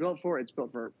processor built for? It's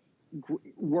built for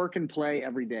work and play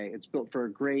every day. It's built for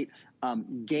great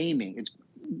gaming. It's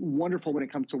wonderful when it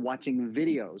comes to watching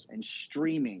videos and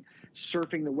streaming,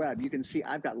 surfing the web. You can see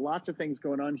I've got lots of things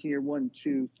going on here. 1,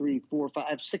 2, 3, 4, 5. I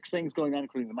have 6 things going on,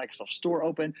 including the Microsoft Store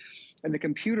open. And the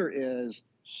computer is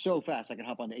so fast. I can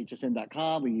hop on to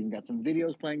hsn.com. We even got some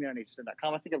videos playing there on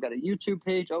hsn.com. I think I've got a YouTube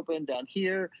page open down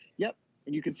here. Yep.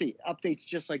 And you can see updates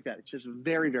just like that. It's just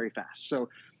very, very fast. So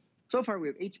far we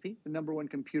have HP, the #1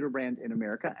 computer brand in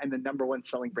America and the #1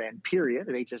 selling brand, period,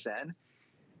 at HSN.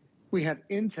 We have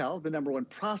Intel, the #1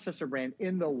 processor brand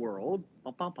in the world.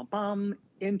 Bum, bum, bum, bum.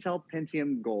 Intel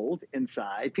Pentium Gold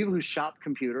inside. People who shop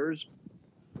computers,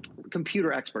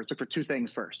 computer experts, look for 2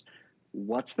 things first.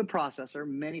 What's the processor?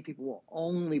 Many people will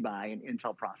only buy an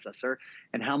Intel processor.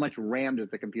 And how much RAM does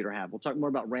the computer have? We'll talk more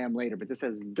about RAM later, but this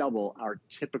has double our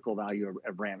typical value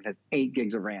of RAM. It has 8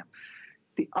 gigs of RAM.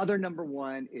 The other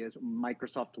 #1 is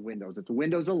Microsoft Windows. It's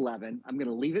Windows 11. I'm going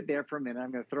to leave it there for a minute. I'm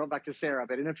going to throw it back to Sarah.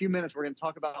 But in a few minutes, we're going to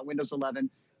talk about Windows 11,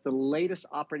 the latest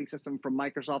operating system from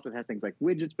Microsoft. It has things like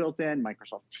widgets built in,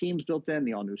 Microsoft Teams built in,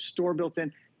 the all-new store built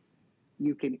in.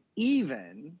 You can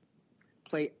even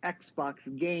play Xbox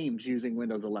games using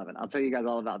Windows 11. I'll tell you guys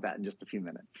all about that in just a few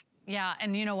minutes. Yeah,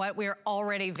 and you know what? We're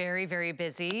already very, very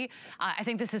busy. I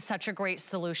think this is such a great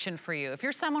solution for you. If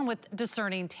you're someone with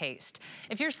discerning taste,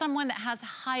 if you're someone that has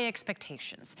high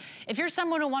expectations, if you're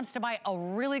someone who wants to buy a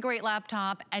really great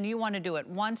laptop and you want to do it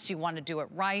once, you want to do it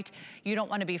right, you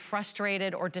don't want to be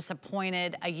frustrated or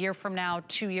disappointed a year from now,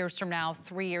 2 years from now,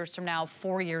 3 years from now,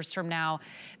 4 years from now,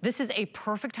 this is a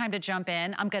perfect time to jump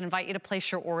in. I'm going to invite you to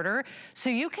place your order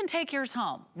so you can take yours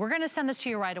home. We're going to send this to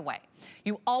you right away.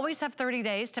 You always have 30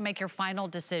 days to make your final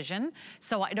decision,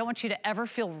 so I don't want you to ever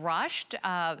feel rushed.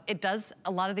 A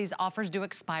lot of these offers do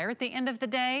expire at the end of the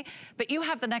day, but you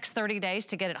have the next 30 days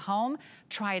to get it home,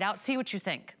 try it out, see what you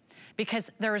think.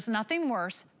 Because there is nothing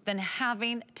worse than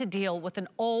having to deal with an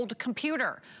old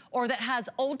computer or that has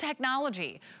old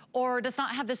technology or does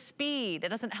not have the speed. It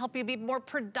doesn't help you be more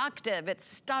productive. It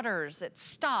stutters, it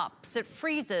stops, it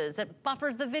freezes, it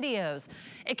buffers the videos.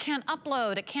 It can't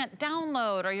upload, it can't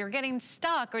download, or you're getting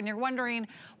stuck and you're wondering,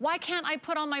 why can't I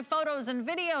put all my photos and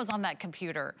videos on that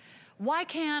computer? Why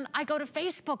can't I go to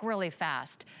Facebook really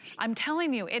fast? I'm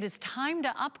telling you, it is time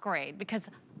to upgrade, because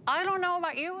I don't know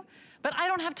about you, but I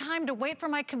don't have time to wait for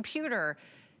my computer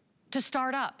to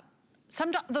start up.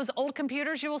 Some those old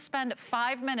computers, you will spend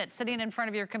 5 minutes sitting in front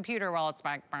of your computer while it's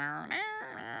like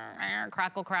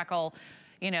crackle, crackle,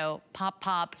 you know, pop,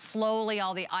 pop. Slowly,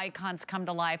 all the icons come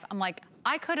to life. I'm like,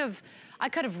 I could have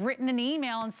written an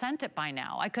email and sent it by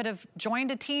now. I could have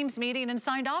joined a Teams meeting and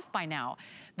signed off by now.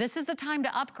 This is the time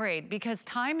to upgrade, because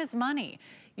time is money.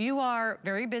 You are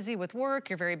very busy with work,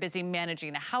 you're very busy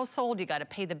managing a household, you gotta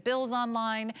pay the bills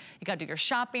online, you gotta do your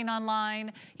shopping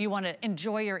online, you wanna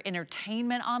enjoy your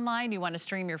entertainment online, you wanna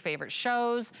stream your favorite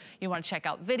shows, you wanna check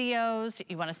out videos,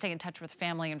 you wanna stay in touch with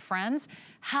family and friends.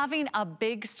 Having a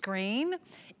big screen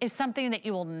is something that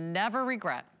you will never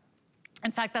regret.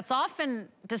 In fact, that's often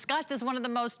discussed as one of the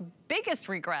most biggest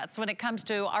regrets when it comes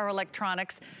to our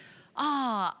electronics.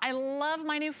 Ah, I love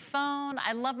my new phone,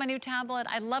 I love my new tablet,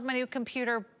 I love my new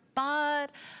computer,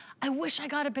 but I wish I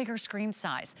got a bigger screen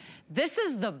size. This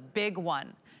is the big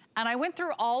one. And I went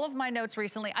through all of my notes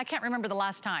recently. I can't remember the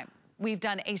last time we've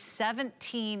done a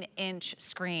 17-inch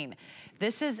screen.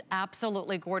 This is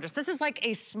absolutely gorgeous. This is like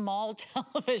a small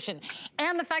television.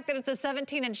 And the fact that it's a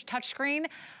 17-inch touchscreen,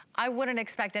 I wouldn't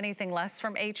expect anything less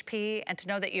from HP, and to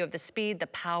know that you have the speed, the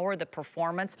power, the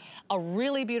performance, a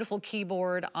really beautiful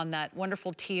keyboard on that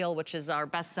wonderful teal, which is our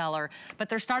bestseller, but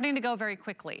they're starting to go very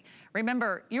quickly.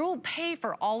 Remember, you will pay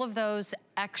for all of those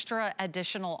extra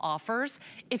additional offers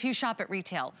if you shop at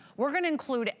retail. We're gonna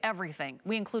include everything.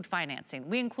 We include financing,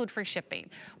 we include free shipping,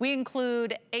 we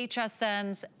include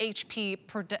HSN's HP,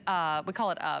 we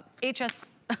call it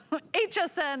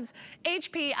HSN's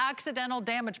HP Accidental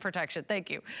Damage Protection, thank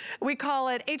you. We call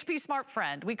it HP Smart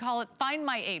Friend. We call it Find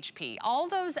My HP. All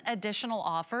those additional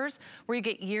offers where you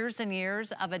get years and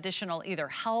years of additional either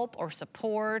help or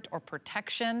support or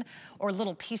protection or a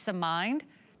little peace of mind.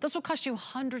 Those will cost you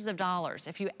hundreds of dollars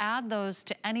if you add those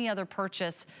to any other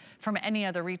purchase from any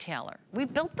other retailer. We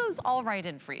built those all right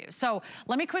in for you. So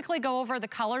let me quickly go over the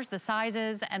colors, the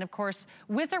sizes, and of course,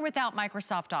 with or without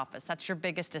Microsoft Office. That's your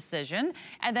biggest decision.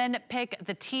 And then pick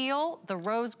the teal, the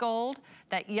rose gold,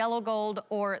 that yellow gold,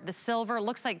 or the silver.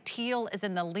 Looks like teal is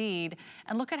in the lead.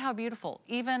 And look at how beautiful.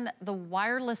 Even the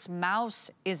wireless mouse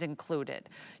is included.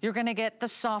 You're gonna get the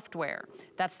software.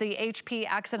 That's the HP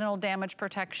Accidental Damage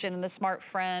Protection and the Smart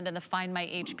Friend and the Find My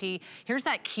HP. Here's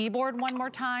that keyboard one more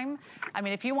time. I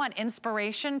mean, if you want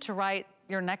inspiration to write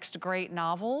your next great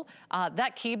novel,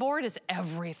 that keyboard is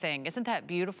everything. Isn't that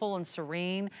beautiful and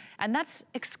serene? And that's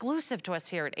exclusive to us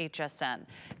here at HSN.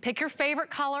 Pick your favorite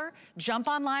color, jump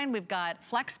online. We've got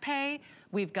FlexPay,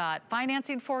 we've got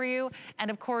financing for you, and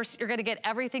of course, you're gonna get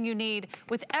everything you need.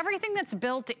 With everything that's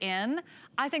built in,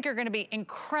 I think you're gonna be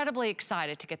incredibly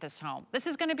excited to get this home. This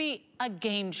is gonna be a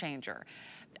game changer.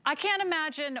 I can't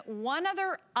imagine one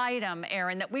other item,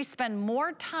 Erin, that we spend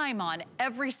more time on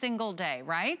every single day,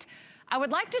 right? I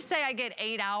would like to say I get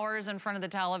 8 hours in front of the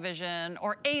television,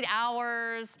 or 8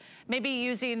 hours, maybe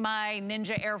using my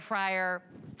Ninja air fryer.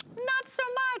 Not so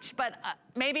much, but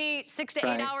maybe 6 to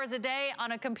 8 hours a day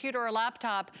on a computer or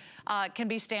laptop can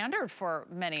be standard for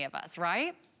many of us,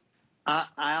 right?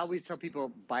 I always tell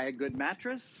people, buy a good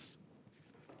mattress,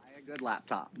 good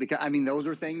laptop, because I mean, those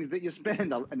are things that you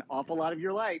spend an awful lot of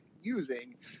your life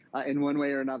using in one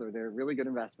way or another. They're really good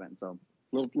investment. So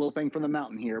little thing from the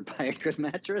mountain here: buy a good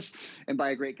mattress and buy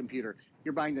a great computer.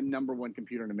 You're buying the #1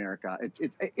 computer in America.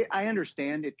 I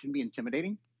understand it can be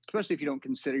intimidating, especially if you don't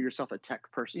consider yourself a tech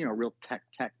person, you know, a real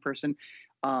tech person.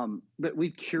 But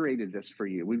we've curated this for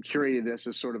you. We've curated this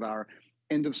as sort of our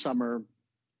end of summer,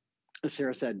 as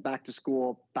Sarah said, back to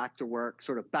school, back to work,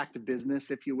 sort of back to business,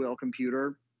 if you will,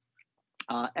 computer.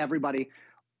 Everybody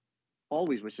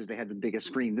always wishes they had the biggest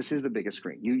screen. This is the biggest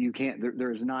screen. You can't,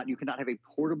 you cannot have a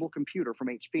portable computer from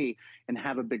HP and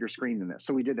have a bigger screen than this.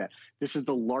 So we did that. This is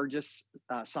the largest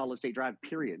solid state drive,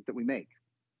 period, that we make.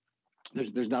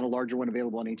 There's not a larger one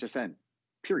available on HSN,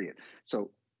 period.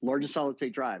 So largest solid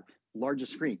state drive,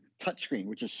 largest screen, touch screen,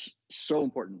 which is so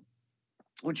important.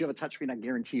 Once you have a touch screen, I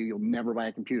guarantee you'll never buy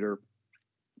a computer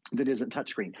that isn't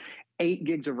touchscreen. 8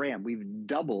 gigs of RAM. We've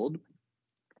doubled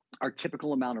our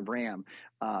typical amount of RAM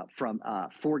from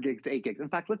 4 gigs to 8 gigs. In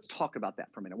fact, let's talk about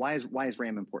that for a minute. Why is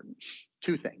RAM important?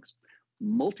 2 things: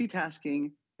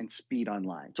 multitasking and speed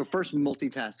online. So first,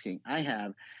 multitasking. I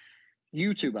have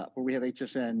YouTube up, where we have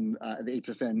HSN, the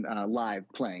HSN Live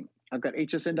playing. I've got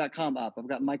HSN.com up. I've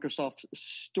got Microsoft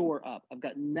Store up. I've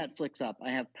got Netflix up.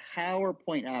 I have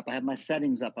PowerPoint up. I have my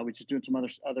settings up. I was just doing some other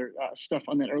stuff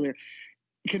on that earlier.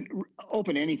 You can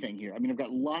open anything here. I mean, I've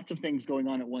got lots of things going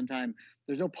on at one time.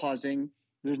 There's no pausing.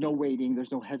 There's no waiting,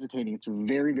 there's no hesitating. It's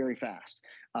very, very fast.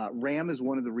 RAM is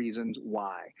one of the reasons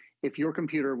why. If your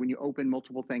computer, when you open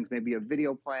multiple things, maybe a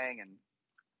video playing and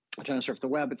trying to surf the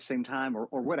web at the same time,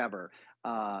 or whatever,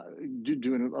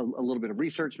 doing a little bit of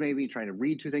research, maybe trying to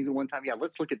read two things at one time. Yeah,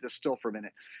 let's look at this still for a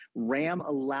minute. RAM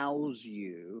allows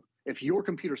you, if your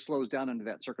computer slows down under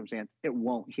that circumstance, it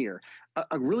won't hear.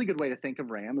 A really good way to think of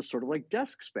RAM is sort of like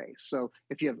desk space. So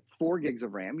if you have 4 gigs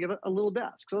of RAM, you have a little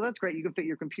desk. So that's great. You can fit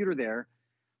your computer there,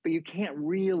 but you can't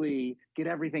really get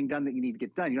everything done that you need to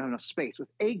get done. You don't have enough space. With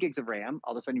 8 gigs of RAM,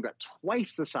 all of a sudden you've got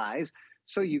twice the size,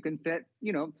 so you can fit,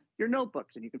 you know, your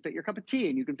notebooks, and you can fit your cup of tea,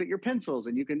 and you can fit your pencils,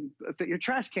 and you can fit your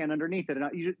trash can underneath it.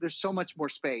 And there's so much more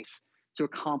space to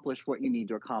accomplish what you need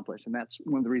to accomplish. And that's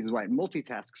one of the reasons why it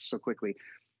multitasks so quickly.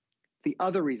 The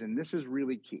other reason, this is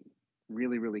really key,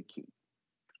 really, really key.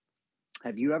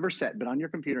 Have you ever been on your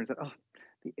computer and said, oh,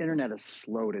 the internet is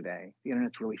slow today. The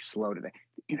internet's really slow today.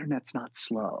 The internet's not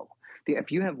slow.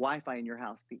 If you have Wi-Fi in your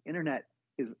house, the internet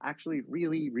is actually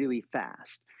really, really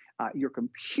fast. Your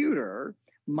computer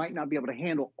might not be able to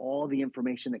handle all the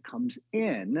information that comes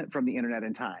in from the internet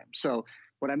in time. So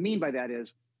what I mean by that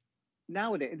is,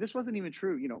 nowadays, this wasn't even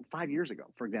true, 5 years ago,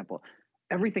 for example.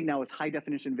 Everything now is high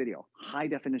definition video, high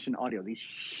definition audio, these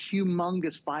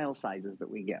humongous file sizes that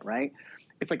we get, right?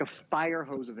 It's like a fire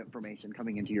hose of information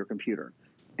coming into your computer.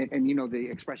 And you know the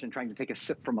expression, trying to take a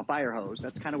sip from a fire hose,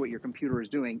 that's kind of what your computer is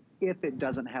doing if it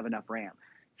doesn't have enough RAM.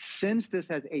 Since this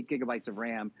has 8 gigabytes of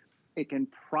RAM, it can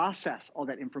process all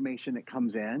that information that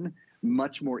comes in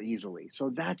much more easily. So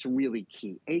that's really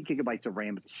key. 8 gigabytes of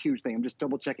RAM is a huge thing. I'm just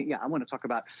double checking. Yeah, I want to talk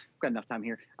about, I've got enough time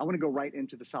here. I want to go right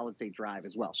into the solid state drive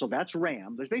as well. So that's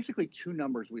RAM. There's basically 2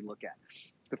 numbers we look at.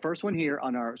 The first one here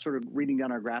on our sort of reading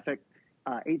down our graphic,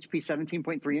 HP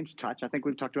 17.3 inch touch. I think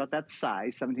we've talked about that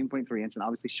size, 17.3 inch, and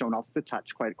obviously shown off the touch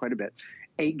quite a bit.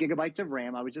 8 gigabytes of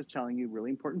RAM. I was just telling you,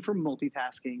 really important for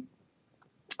multitasking.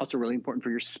 Also really important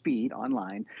for your speed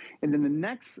online. And then the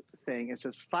next thing, it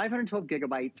says 512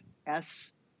 gigabytes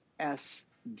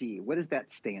SSD. What does that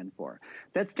stand for?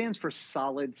 That stands for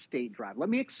solid state drive. Let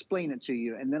me explain it to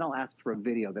you, and then I'll ask for a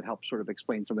video that helps sort of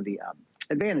explain some of the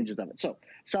advantages of it. So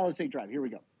solid state drive, here we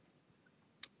go.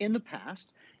 In the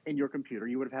past, in your computer,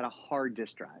 you would have had a hard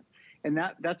disk drive. And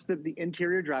that's the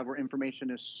interior drive where information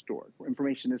is stored, where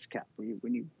information is kept.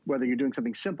 Whether you're doing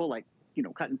something simple like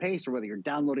cut and paste, or whether you're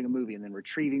downloading a movie and then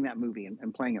retrieving that movie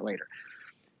and playing it later.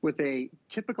 With a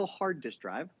typical hard disk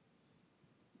drive,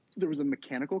 there was a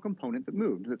mechanical component that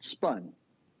moved, that spun.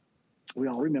 We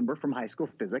all remember from high school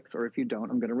physics, or if you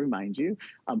don't, I'm going to remind you,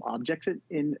 objects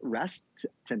in rest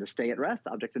tend to stay at rest.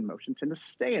 Objects in motion tend to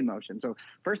stay in motion. So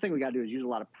first thing we got to do is use a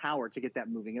lot of power to get that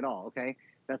moving at all, okay?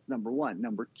 That's number one.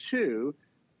 Number two,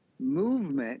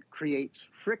 movement creates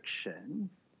friction.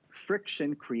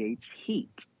 Friction creates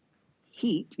heat.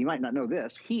 Heat, you might not know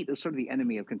this, heat is sort of the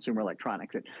enemy of consumer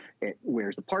electronics. It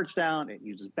wears the parts down, it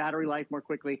uses battery life more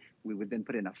quickly. We would then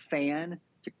put in a fan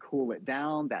to cool it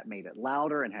down. That made it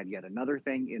louder and had yet another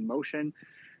thing in motion.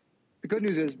 The good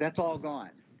news is that's all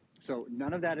gone. So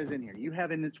none of that is in here. You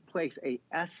have in its place a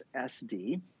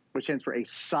SSD, which stands for a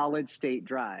solid state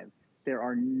drive. There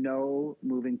are no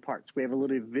moving parts. We have a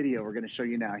little video we're going to show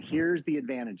you now. Here's the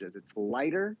advantages. It's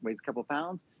lighter, weighs a couple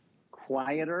pounds,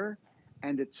 quieter,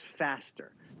 and it's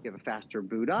faster. You have a faster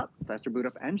boot up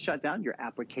and shutdown. Your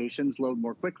applications load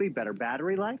more quickly, better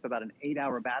battery life, about an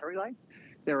 8-hour battery life.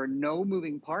 There are no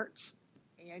moving parts,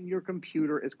 and your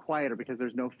computer is quieter because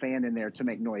there's no fan in there to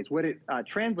make noise. What it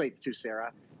translates to,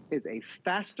 Sarah, is a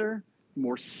faster,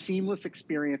 more seamless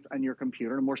experience on your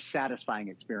computer, a more satisfying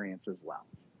experience as well.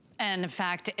 And in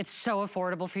fact, it's so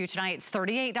affordable for you tonight. It's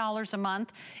 $38 a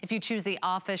month if you choose the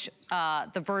Office,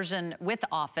 the version with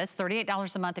Office.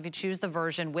 $38 a month if you choose the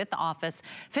version with Office.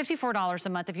 $54 a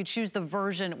month if you choose the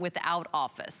version without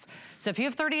Office. So if you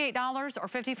have $38 or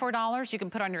 $54, you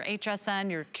can put on your HSN,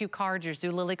 your Q card, your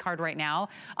Zulily card right now.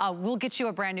 We'll get you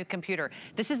a brand new computer.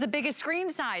 This is the biggest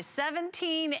screen size,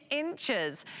 17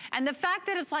 inches. And the fact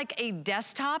that it's like a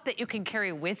desktop that you can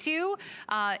carry with you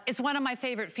is one of my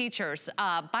favorite features.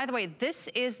 By the way, this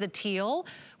is the teal,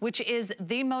 which is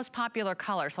the most popular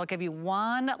color. So I'll give you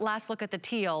one last look at the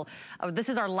teal. This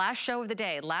is our last show of the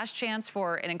day, last chance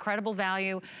for an incredible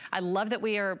value. I love that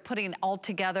we are putting all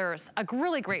together a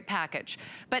really great package.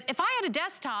 But if I had a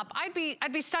desktop, I'd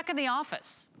be stuck in the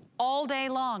office all day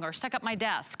long or stuck at my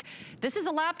desk. This is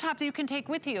a laptop that you can take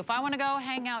with you. If I want to go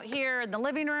hang out here in the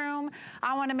living room,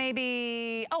 I want to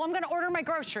maybe, I'm going to order my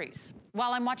groceries.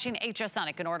 While I'm watching HSN,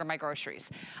 I can order my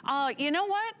groceries. You know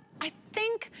what? I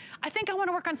think I want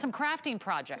to work on some crafting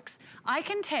projects. I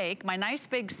can take my nice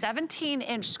big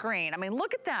 17-inch screen. I mean,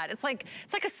 look at that. It's like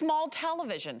a small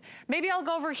television. Maybe I'll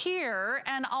go over here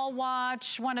and I'll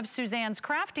watch one of Suzanne's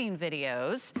crafting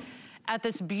videos at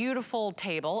this beautiful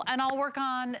table, and I'll work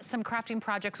on some crafting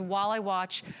projects while I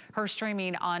watch her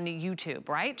streaming on YouTube,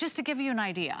 right? Just to give you an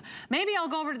idea. Maybe I'll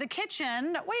go over to the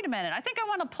kitchen. Wait a minute, I think I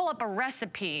want to pull up a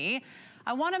recipe.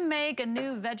 I want to make a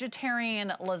new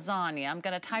vegetarian lasagna. I'm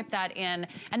going to type that in,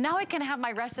 and now I can have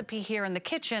my recipe here in the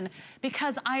kitchen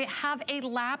because I have a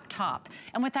laptop.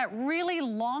 And with that really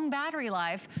long battery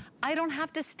life, I don't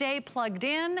have to stay plugged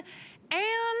in.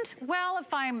 And, well,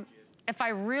 if I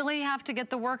really have to get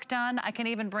the work done, I can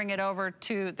even bring it over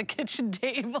to the kitchen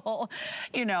table,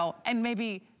 you know, and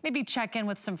maybe check in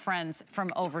with some friends from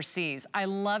overseas. I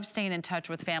love staying in touch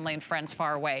with family and friends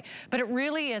far away, but it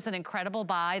really is an incredible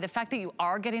buy. The fact that you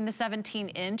are getting the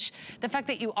 17-inch, the fact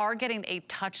that you are getting a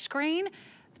touchscreen,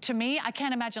 to me, I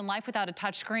can't imagine life without a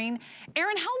touchscreen.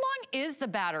 Aaron, how long is the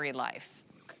battery life?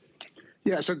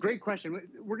 Yeah, so great question.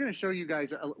 We're going to show you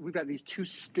guys, we've got these two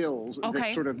stills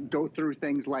that sort of go through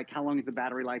things like how long is the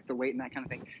battery life, the weight, and that kind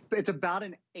of thing. But it's about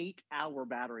an 8-hour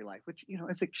battery life, which, you know,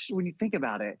 it's like, when you think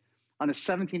about it, on a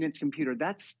 17-inch computer,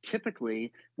 that's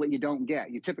typically what you don't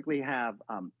get. You typically have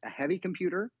a heavy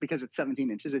computer because it's 17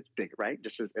 inches, it's bigger, right?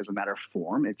 Just as a matter of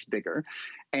form, it's bigger.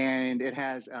 And it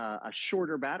has a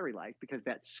shorter battery life because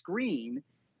that screen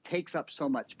takes up so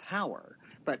much power.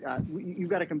 But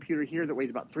you've got a computer here that weighs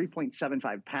about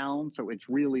 3.75 pounds, so it's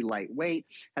really lightweight,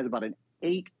 has about an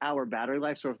 8-hour battery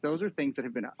life. So if those are things that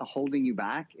have been holding you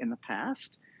back in the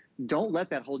past, don't let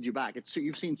that hold you back. So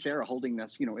you've seen Sarah holding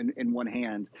this, you know, in one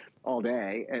hand all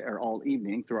day or all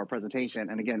evening through our presentation.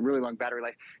 And again, really long battery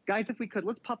life. Guys, if we could,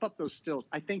 let's pop up those stills.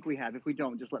 I think we have. If we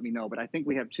don't, just let me know. But I think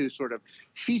we have two sort of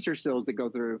feature stills that go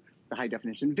through the high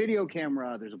definition video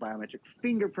camera. There's a biometric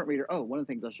fingerprint reader. Oh, one of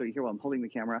the things I'll show you here while I'm holding the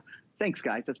camera. Thanks,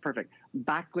 guys. That's perfect.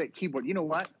 Backlit keyboard. You know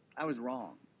what? I was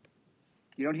wrong.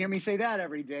 You don't hear me say that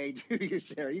every day, do you,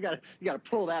 Sarah? You gotta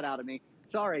pull that out of me.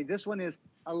 Sorry, this one is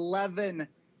 11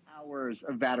 hours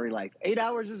of battery life. 8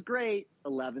 hours is great.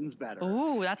 11's better.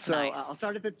 Ooh, that's nice. So I'll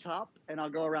start at the top and I'll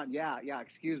go around. Yeah,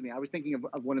 excuse me. I was thinking of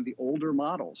one of the older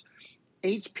models.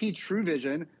 HP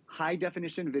TrueVision high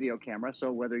definition video camera.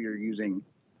 So whether you're using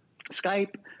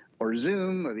Skype or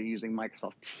Zoom, or you're using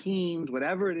Microsoft Teams,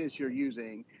 whatever it is you're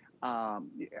using,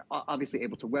 obviously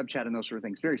able to web chat and those sort of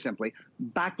things very simply.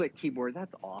 Backlit keyboard,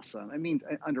 that's awesome. It means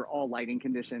under all lighting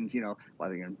conditions, you know,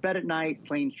 whether you're in bed at night,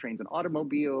 planes, trains, and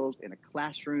automobiles, in a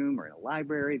classroom or in a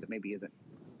library that maybe isn't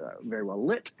very well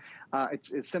lit.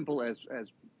 It's as simple as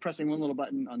pressing one little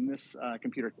button on this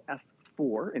computer. It's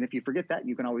F4. And if you forget that,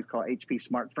 you can always call HP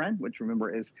Smart Friend, which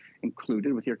remember is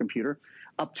included with your computer,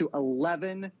 up to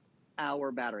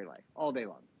 11-hour battery life, all day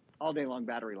long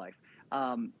battery life.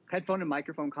 Headphone and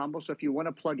microphone combo. So if you want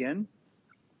to plug in,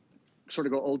 sort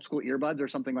of go old school earbuds or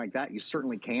something like that, you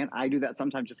certainly can. I do that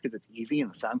sometimes just because it's easy and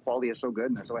the sound quality is so good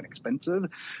and they're so inexpensive.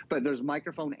 But there's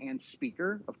microphone and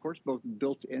speaker, of course, both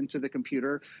built into the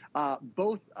computer.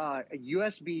 Both a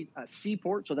USB-C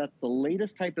port, so that's the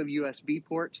latest type of USB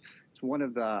port. It's one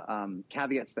of the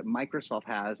caveats that Microsoft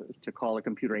has to call a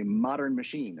computer a modern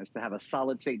machine, is to have a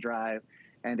solid-state drive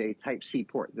and a Type-C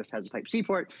port. This has a Type-C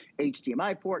port,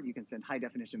 HDMI port. You can send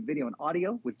high-definition video and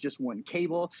audio with just one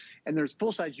cable. And there's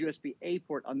full-size USB-A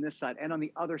port on this side and on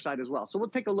the other side as well. So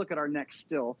we'll take a look at our next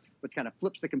still, which kind of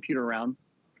flips the computer around.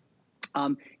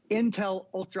 Intel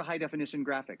Ultra High-Definition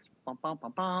Graphics. Bum, bum,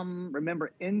 bum, bum.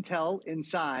 Remember, Intel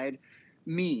inside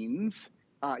means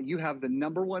you have the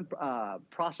 #1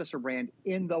 processor brand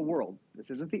in the world. This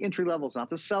isn't the entry level. It's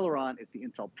not the Celeron. It's the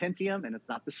Intel Pentium, and it's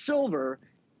not the silver.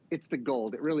 It's the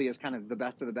gold. It really is kind of the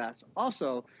best of the best.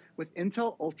 Also, with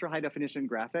Intel Ultra High Definition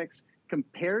Graphics,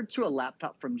 compared to a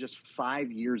laptop from just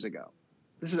 5 years ago,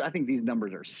 I think these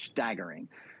numbers are staggering.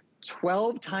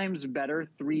 12 times better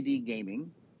 3D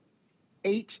gaming,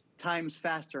 8 times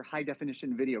faster high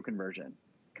definition video conversion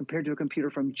compared to a computer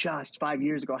from just 5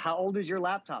 years ago. How old is your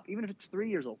laptop? Even if it's 3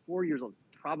 years old, 4 years old,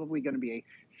 probably going to be a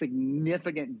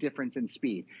significant difference in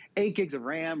speed. 8 gigs of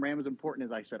RAM. RAM is important,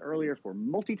 as I said earlier, for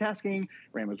multitasking.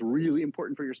 RAM is really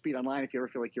important for your speed online if you ever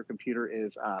feel like your computer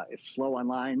is slow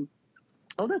online.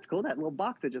 Oh, that's cool. That little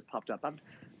box that just popped up.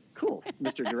 Cool.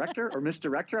 Mr. Director or Miss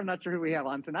Director. I'm not sure who we have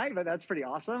on tonight, but that's pretty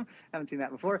awesome. Haven't seen that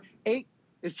before. 8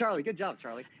 is Charlie. Good job,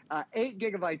 Charlie. 8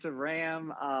 gigabytes of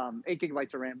RAM. 8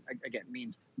 gigabytes of RAM, again,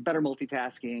 means better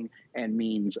multitasking and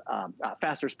means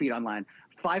faster speed online.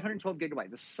 512 gigabytes,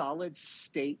 the solid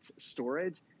state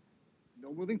storage.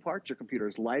 No moving parts. Your computer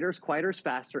is lighter, quieter,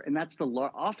 faster. And that's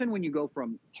often when you go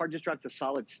from hard disk drive to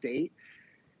solid state,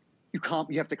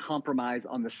 you have to compromise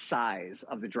on the size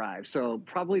of the drive. So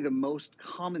probably the most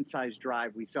common size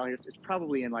drive we sell here is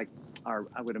probably in like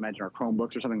I would imagine our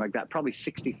Chromebooks or something like that, probably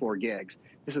 64 gigs.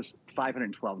 This is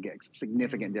 512 gigs,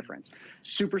 significant difference.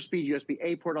 Super speed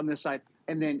USB-A port on this side.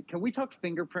 And then can we talk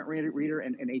fingerprint reader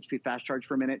and HP fast charge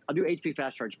for a minute? I'll do HP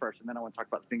fast charge first, and then I want to talk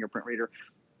about the fingerprint reader.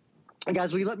 And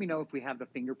guys, will you let me know if we have the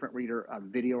fingerprint reader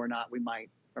video or not? We might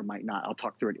or might not. I'll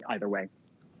talk through it either way.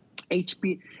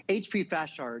 HP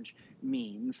fast charge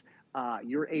means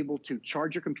you're able to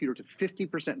charge your computer to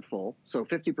 50% full. So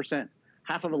 50%,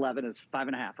 half of 11 is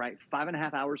 5.5, right?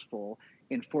 5.5 hours full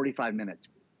in 45 minutes.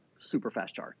 Super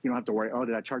fast charge. You don't have to worry, oh,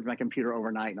 did I charge my computer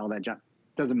overnight and all that junk?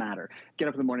 Doesn't matter. Get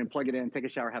up in the morning, plug it in, take a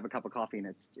shower, have a cup of coffee, and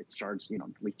it's charged, you know,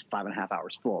 at least 5.5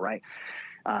 hours full, right?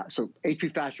 So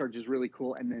HP fast charge is really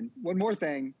cool. And then one more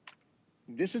thing.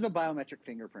 This is a biometric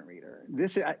fingerprint reader.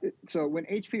 So when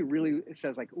HP really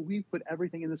says, like, we put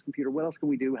everything in this computer, what else can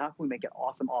we do? How can we make it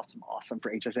awesome, awesome, awesome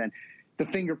for HSN? The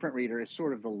fingerprint reader is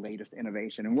sort of the latest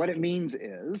innovation. And what it means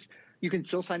is you can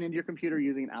still sign into your computer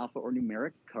using an alpha or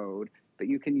numeric code that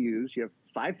you can use. You have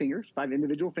 5 fingers, 5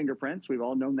 individual fingerprints. We've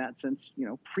all known that since, you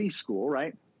know, preschool,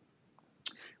 right?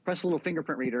 Press a little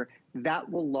fingerprint reader.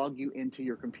 That will log you into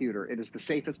your computer. It is the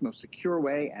safest, most secure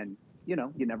way, and you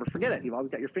know, you never forget it. You've always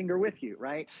got your finger with you,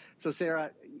 right? So Sarah,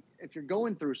 if you're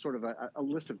going through sort of a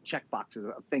list of check boxes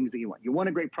of things that you want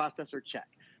a great processor, check.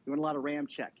 You want a lot of RAM,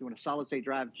 check. You want a solid state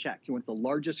drive, check. You want the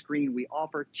largest screen we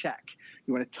offer, check.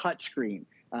 You want a touch screen,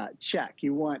 check.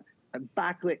 You want a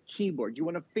backlit keyboard. You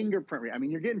want a fingerprint reader. I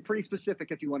mean, you're getting pretty specific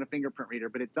if you want a fingerprint reader,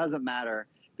 but it doesn't matter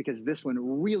because this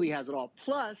one really has it all.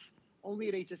 Plus, only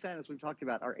at HSN, as we've talked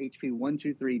about, our HP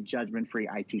 123 judgment-free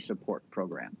IT support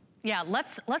program. Yeah,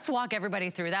 let's walk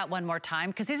everybody through that one more time,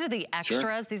 because these are the extras.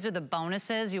 Sure. These are the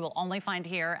bonuses you will only find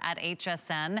here at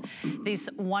HSN.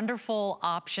 These wonderful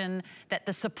option that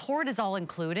the support is all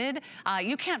included.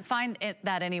 You can't find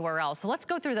that anywhere else. So let's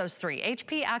go through those 3.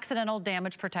 HP Accidental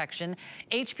Damage Protection,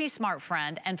 HP Smart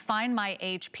Friend, and Find My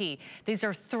HP. These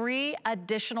are 3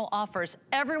 additional offers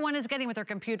everyone is getting with their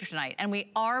computer tonight, and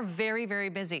we are very, very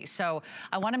busy. So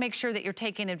I want to make sure that you're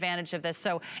taking advantage of this.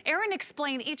 So Aaron,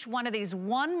 explain each one of these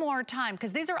one more time,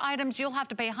 because these are items you'll have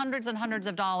to pay hundreds and hundreds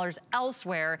of dollars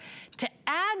elsewhere to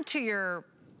add to your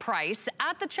price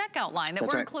at the checkout line that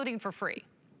we're including for free.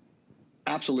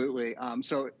 Absolutely.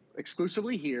 So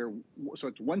exclusively here, so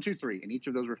it's 1, 2, 3, and each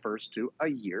of those refers to a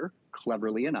year,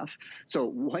 cleverly enough. So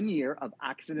 1 year of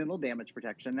accidental damage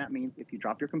protection. That means if you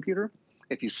drop your computer,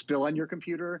 if you spill on your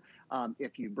computer,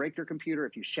 if you break your computer,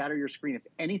 if you shatter your screen, if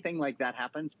anything like that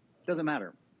happens, doesn't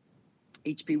matter.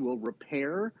 HP will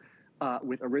repair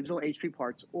with original HP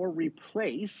parts or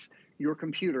replace your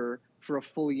computer for a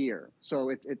full year. So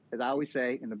it's as I always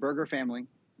say, in the Burger family,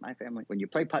 my family, when you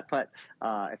play putt-putt,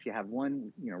 if you have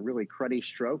one, you know, really cruddy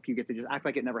stroke, you get to just act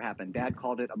like it never happened. Dad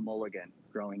called it a mulligan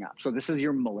growing up. So this is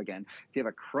your mulligan. If you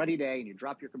have a cruddy day and you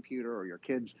drop your computer, or your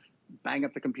kids bang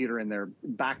up the computer in their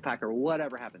backpack, or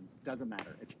whatever happens, doesn't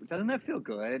matter. Doesn't that feel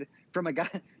good from a guy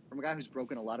who's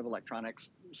broken a lot of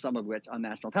electronics, some of which on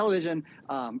national television?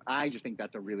 I just think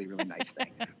that's a really, really nice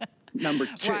thing. Number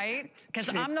 2. Right? Because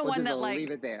I'm the one that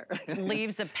leave it there.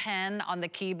 leaves a pen on the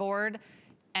keyboard,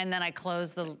 and then I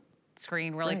close the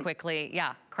screen really quickly.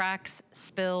 Yeah, cracks,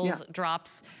 spills,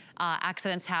 drops,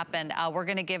 accidents happen. We're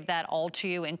gonna give that all to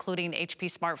you, including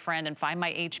HP Smart Friend and Find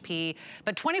My HP,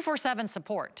 but 24/7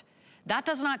 support. That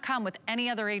does not come with any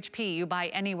other HP you buy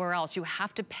anywhere else. You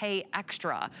have to pay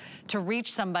extra to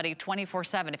reach somebody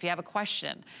 24/7. If you have a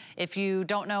question, if you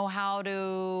don't know how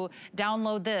to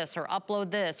download this or upload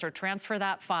this or transfer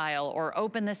that file or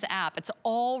open this app, it's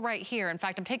all right here. In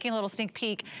fact, I'm taking a little sneak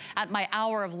peek at my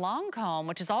hour of Lancome,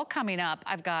 which is all coming up.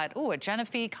 I've got, a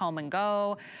Genifique Home and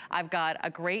Go. I've got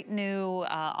a great new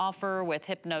offer with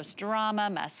Hypnose Drama,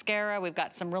 mascara. We've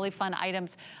got some really fun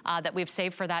items that we've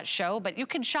saved for that show, but you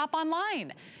can shop online.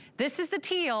 This is the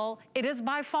teal. It is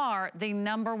by far the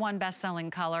 #1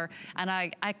 best-selling color, and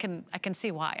I can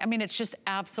see why. I mean, it's just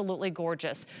absolutely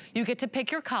gorgeous. You get to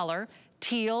pick your color: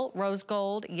 teal, rose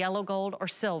gold, yellow gold, or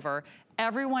silver.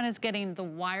 Everyone is getting the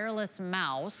wireless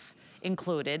mouse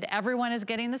included. Everyone is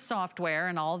getting the software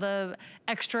and all the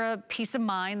extra peace of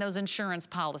mind, those insurance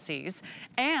policies.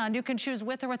 And you can choose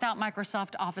with or without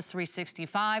Microsoft Office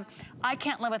 365. I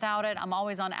can't live without it. I'm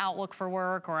always on Outlook for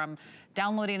work, or I'm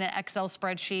downloading an Excel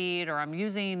spreadsheet, or I'm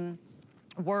using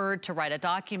Word, to write a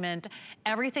document.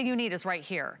 Everything you need is right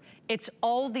here. It's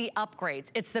all the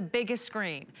upgrades. It's the biggest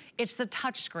screen. It's the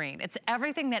touch screen. It's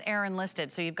everything that Aaron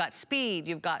listed. So you've got speed,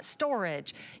 you've got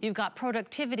storage, you've got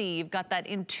productivity, you've got that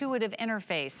intuitive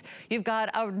interface, you've got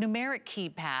a numeric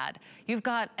keypad, you've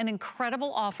got an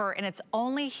incredible offer, and it's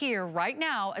only here right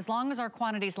now as long as our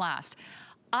quantities last.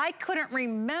 I couldn't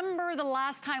remember the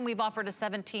last time we've offered a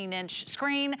 17-inch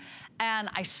screen, and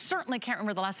I certainly can't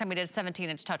remember the last time we did a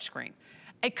 17-inch touchscreen.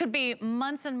 It could be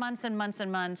months and months and months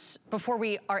and months before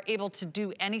we are able to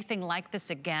do anything like this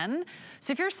again.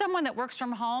 So if you're someone that works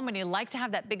from home and you like to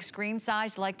have that big screen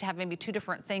size, you like to have maybe 2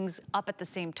 different things up at the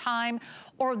same time,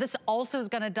 or this also is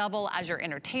gonna double as your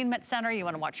entertainment center, you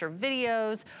wanna watch your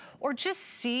videos, or just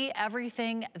see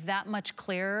everything that much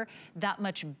clearer, that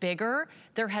much bigger,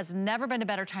 there has never been a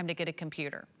better time to get a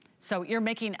computer. So you're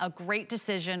making a great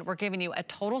decision. We're giving you a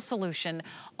total solution.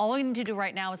 All you need to do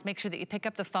right now is make sure that you pick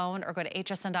up the phone or go to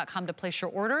hsn.com to place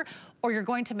your order, or you're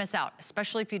going to miss out,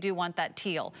 especially if you do want that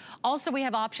teal. Also, we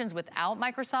have options without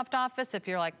Microsoft Office. If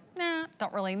you're like, nah,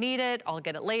 don't really need it, I'll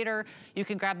get it later, you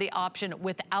can grab the option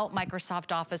without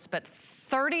Microsoft Office, but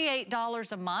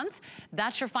 $38 a month,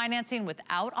 that's your financing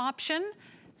without option.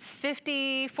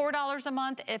 $54 a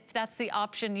month if that's the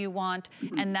option you want,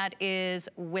 and that is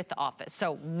with Office.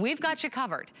 So we've got you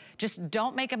covered. Just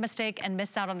don't make a mistake and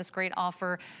miss out on this great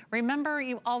offer. Remember,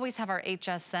 you always have our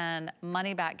HSN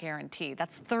money back guarantee.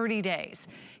 That's 30 days.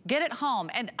 Get it home.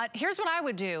 And here's what I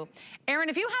would do. Aaron,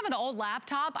 if you have an old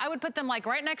laptop, I would put them like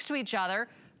right next to each other,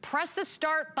 press the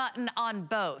start button on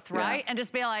both, right? And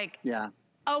just be like,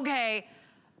 okay,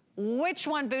 which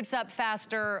one boots up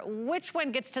faster, which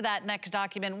one gets to that next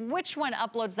document, which one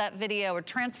uploads that video or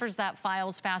transfers that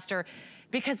files faster,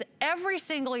 because every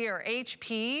single year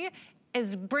HP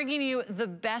is bringing you the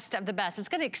best of the best. It's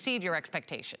gonna exceed your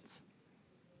expectations.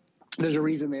 There's a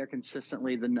reason they are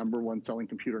consistently the #1 selling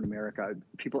computer in America.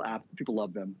 People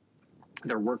love them.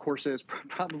 They're workhorses,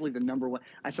 probably the #1.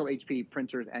 I sell HP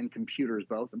printers and computers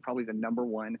both, and probably the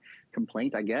 #1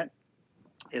 complaint I get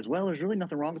is, well, there's really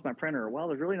nothing wrong with my printer. Well,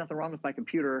 there's really nothing wrong with my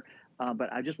computer,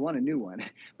 but I just want a new one,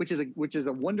 which is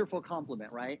a wonderful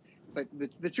compliment, right? But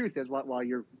the truth is, while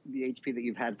the HP that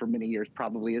you've had for many years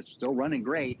probably is still running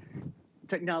great,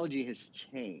 technology has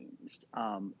changed.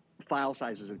 File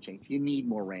sizes have changed. You need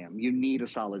more RAM. You need a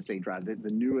solid state drive.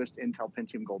 The newest Intel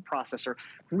Pentium Gold processor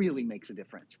really makes a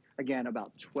difference. Again,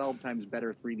 about 12 times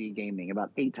better 3D gaming,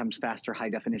 about 8 times faster high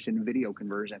definition video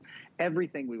conversion.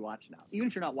 Everything we watch now, even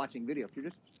if you're not watching video, if you're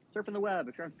just surfing the web,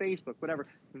 if you're on Facebook, whatever,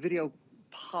 video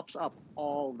pops up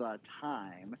all the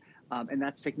time. And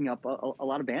that's taking up a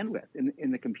lot of bandwidth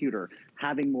in the computer.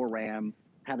 Having more RAM,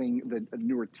 having the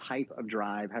newer type of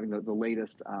drive, having the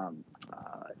latest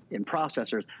in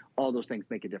processors, all those things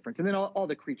make a difference. And then all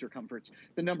the creature comforts.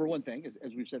 The #1 thing,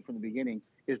 as we've said from the beginning,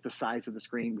 is the size of the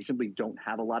screen. We simply don't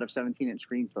have a lot of 17-inch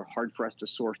screens. They're hard for us to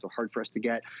source. They're hard for us to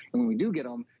get. And when we do get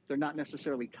them, they're not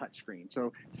necessarily touch screens.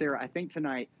 So, Sarah, I think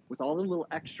tonight, with all the little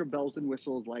extra bells and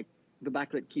whistles like the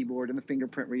backlit keyboard and the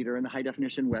fingerprint reader and the high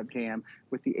definition webcam,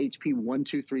 with the HP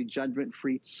 123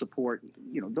 judgment-free support,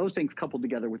 those things coupled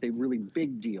together with a really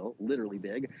big deal, literally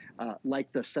big,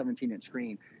 like the 17-inch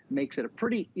screen, makes it a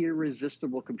pretty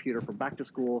irresistible computer for back to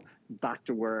school, back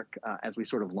to work, as we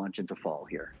sort of launch into fall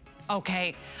here.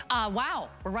 Okay, wow,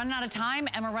 we're running out of time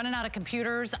and we're running out of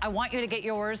computers. I want you to get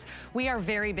yours. We are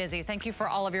very busy. Thank you for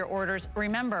all of your orders.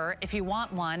 Remember, if you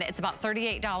want one, it's about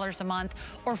 $38 a month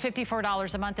or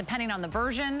 $54 a month, depending on the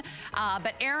version.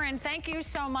 But Aaron, thank you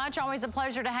so much. Always a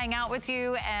pleasure to hang out with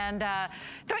you. And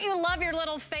don't you love your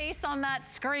little face on that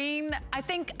screen? I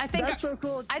think That's so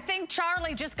cool. I think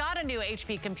Charlie just got a new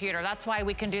HP computer. That's why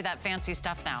we can do that fancy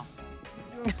stuff now.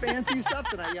 Fancy stuff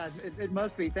tonight. Yeah, it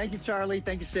must be. Thank you, Charlie.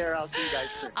 Thank you, Sarah. I'll see you guys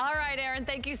soon. All right, Aaron,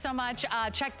 thank you so much.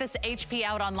 Check this HP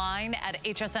out online at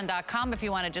hsn.com if you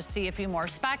want to just see a few more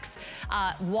specs.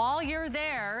 While you're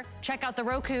there, check out the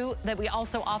Roku that we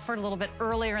also offered a little bit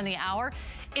earlier in the hour.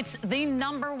 It's the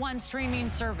 #1 streaming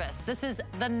service. This is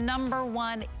the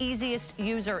 #1 easiest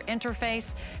user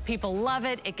interface. People love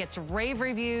it. It gets rave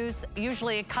reviews,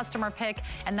 usually a customer pick,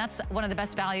 and that's one of the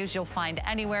best values you'll find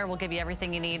anywhere. We'll give you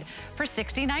everything you need for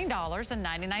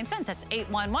 $69.99. That's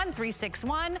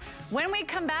 811-361. When we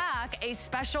come back, a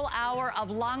special hour of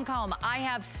Lancome. I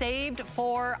have saved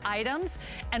 4 items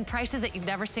and prices that you've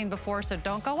never seen before, so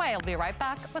don't go away. I'll be right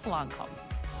back with Lancome.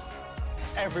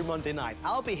 Every Monday night,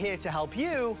 I'll be here to help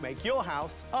you make your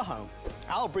house a home.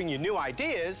 I'll bring you new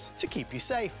ideas to keep you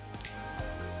safe,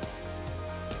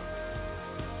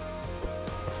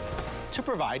 to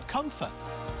provide comfort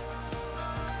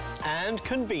and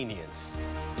convenience.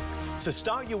 So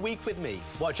start your week with me.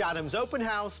 Watch Adam's Open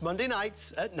House Monday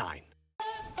nights at 9.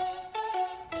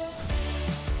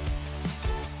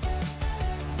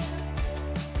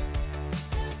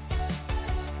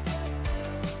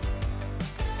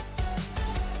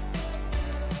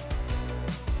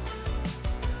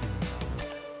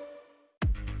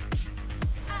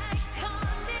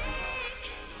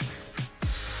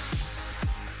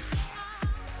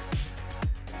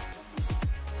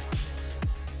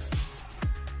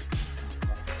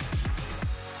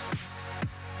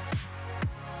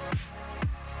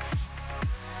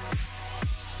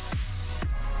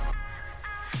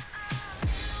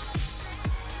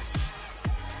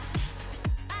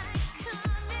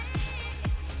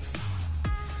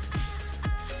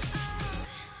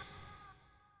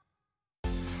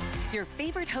 Your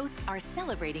favorite hosts are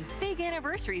celebrating big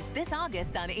anniversaries this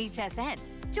August on HSN.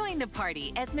 Join the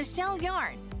party as Michelle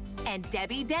Yarn and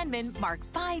Debbie Denman mark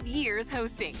 5 years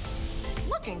hosting.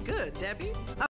 Looking good, Debbie.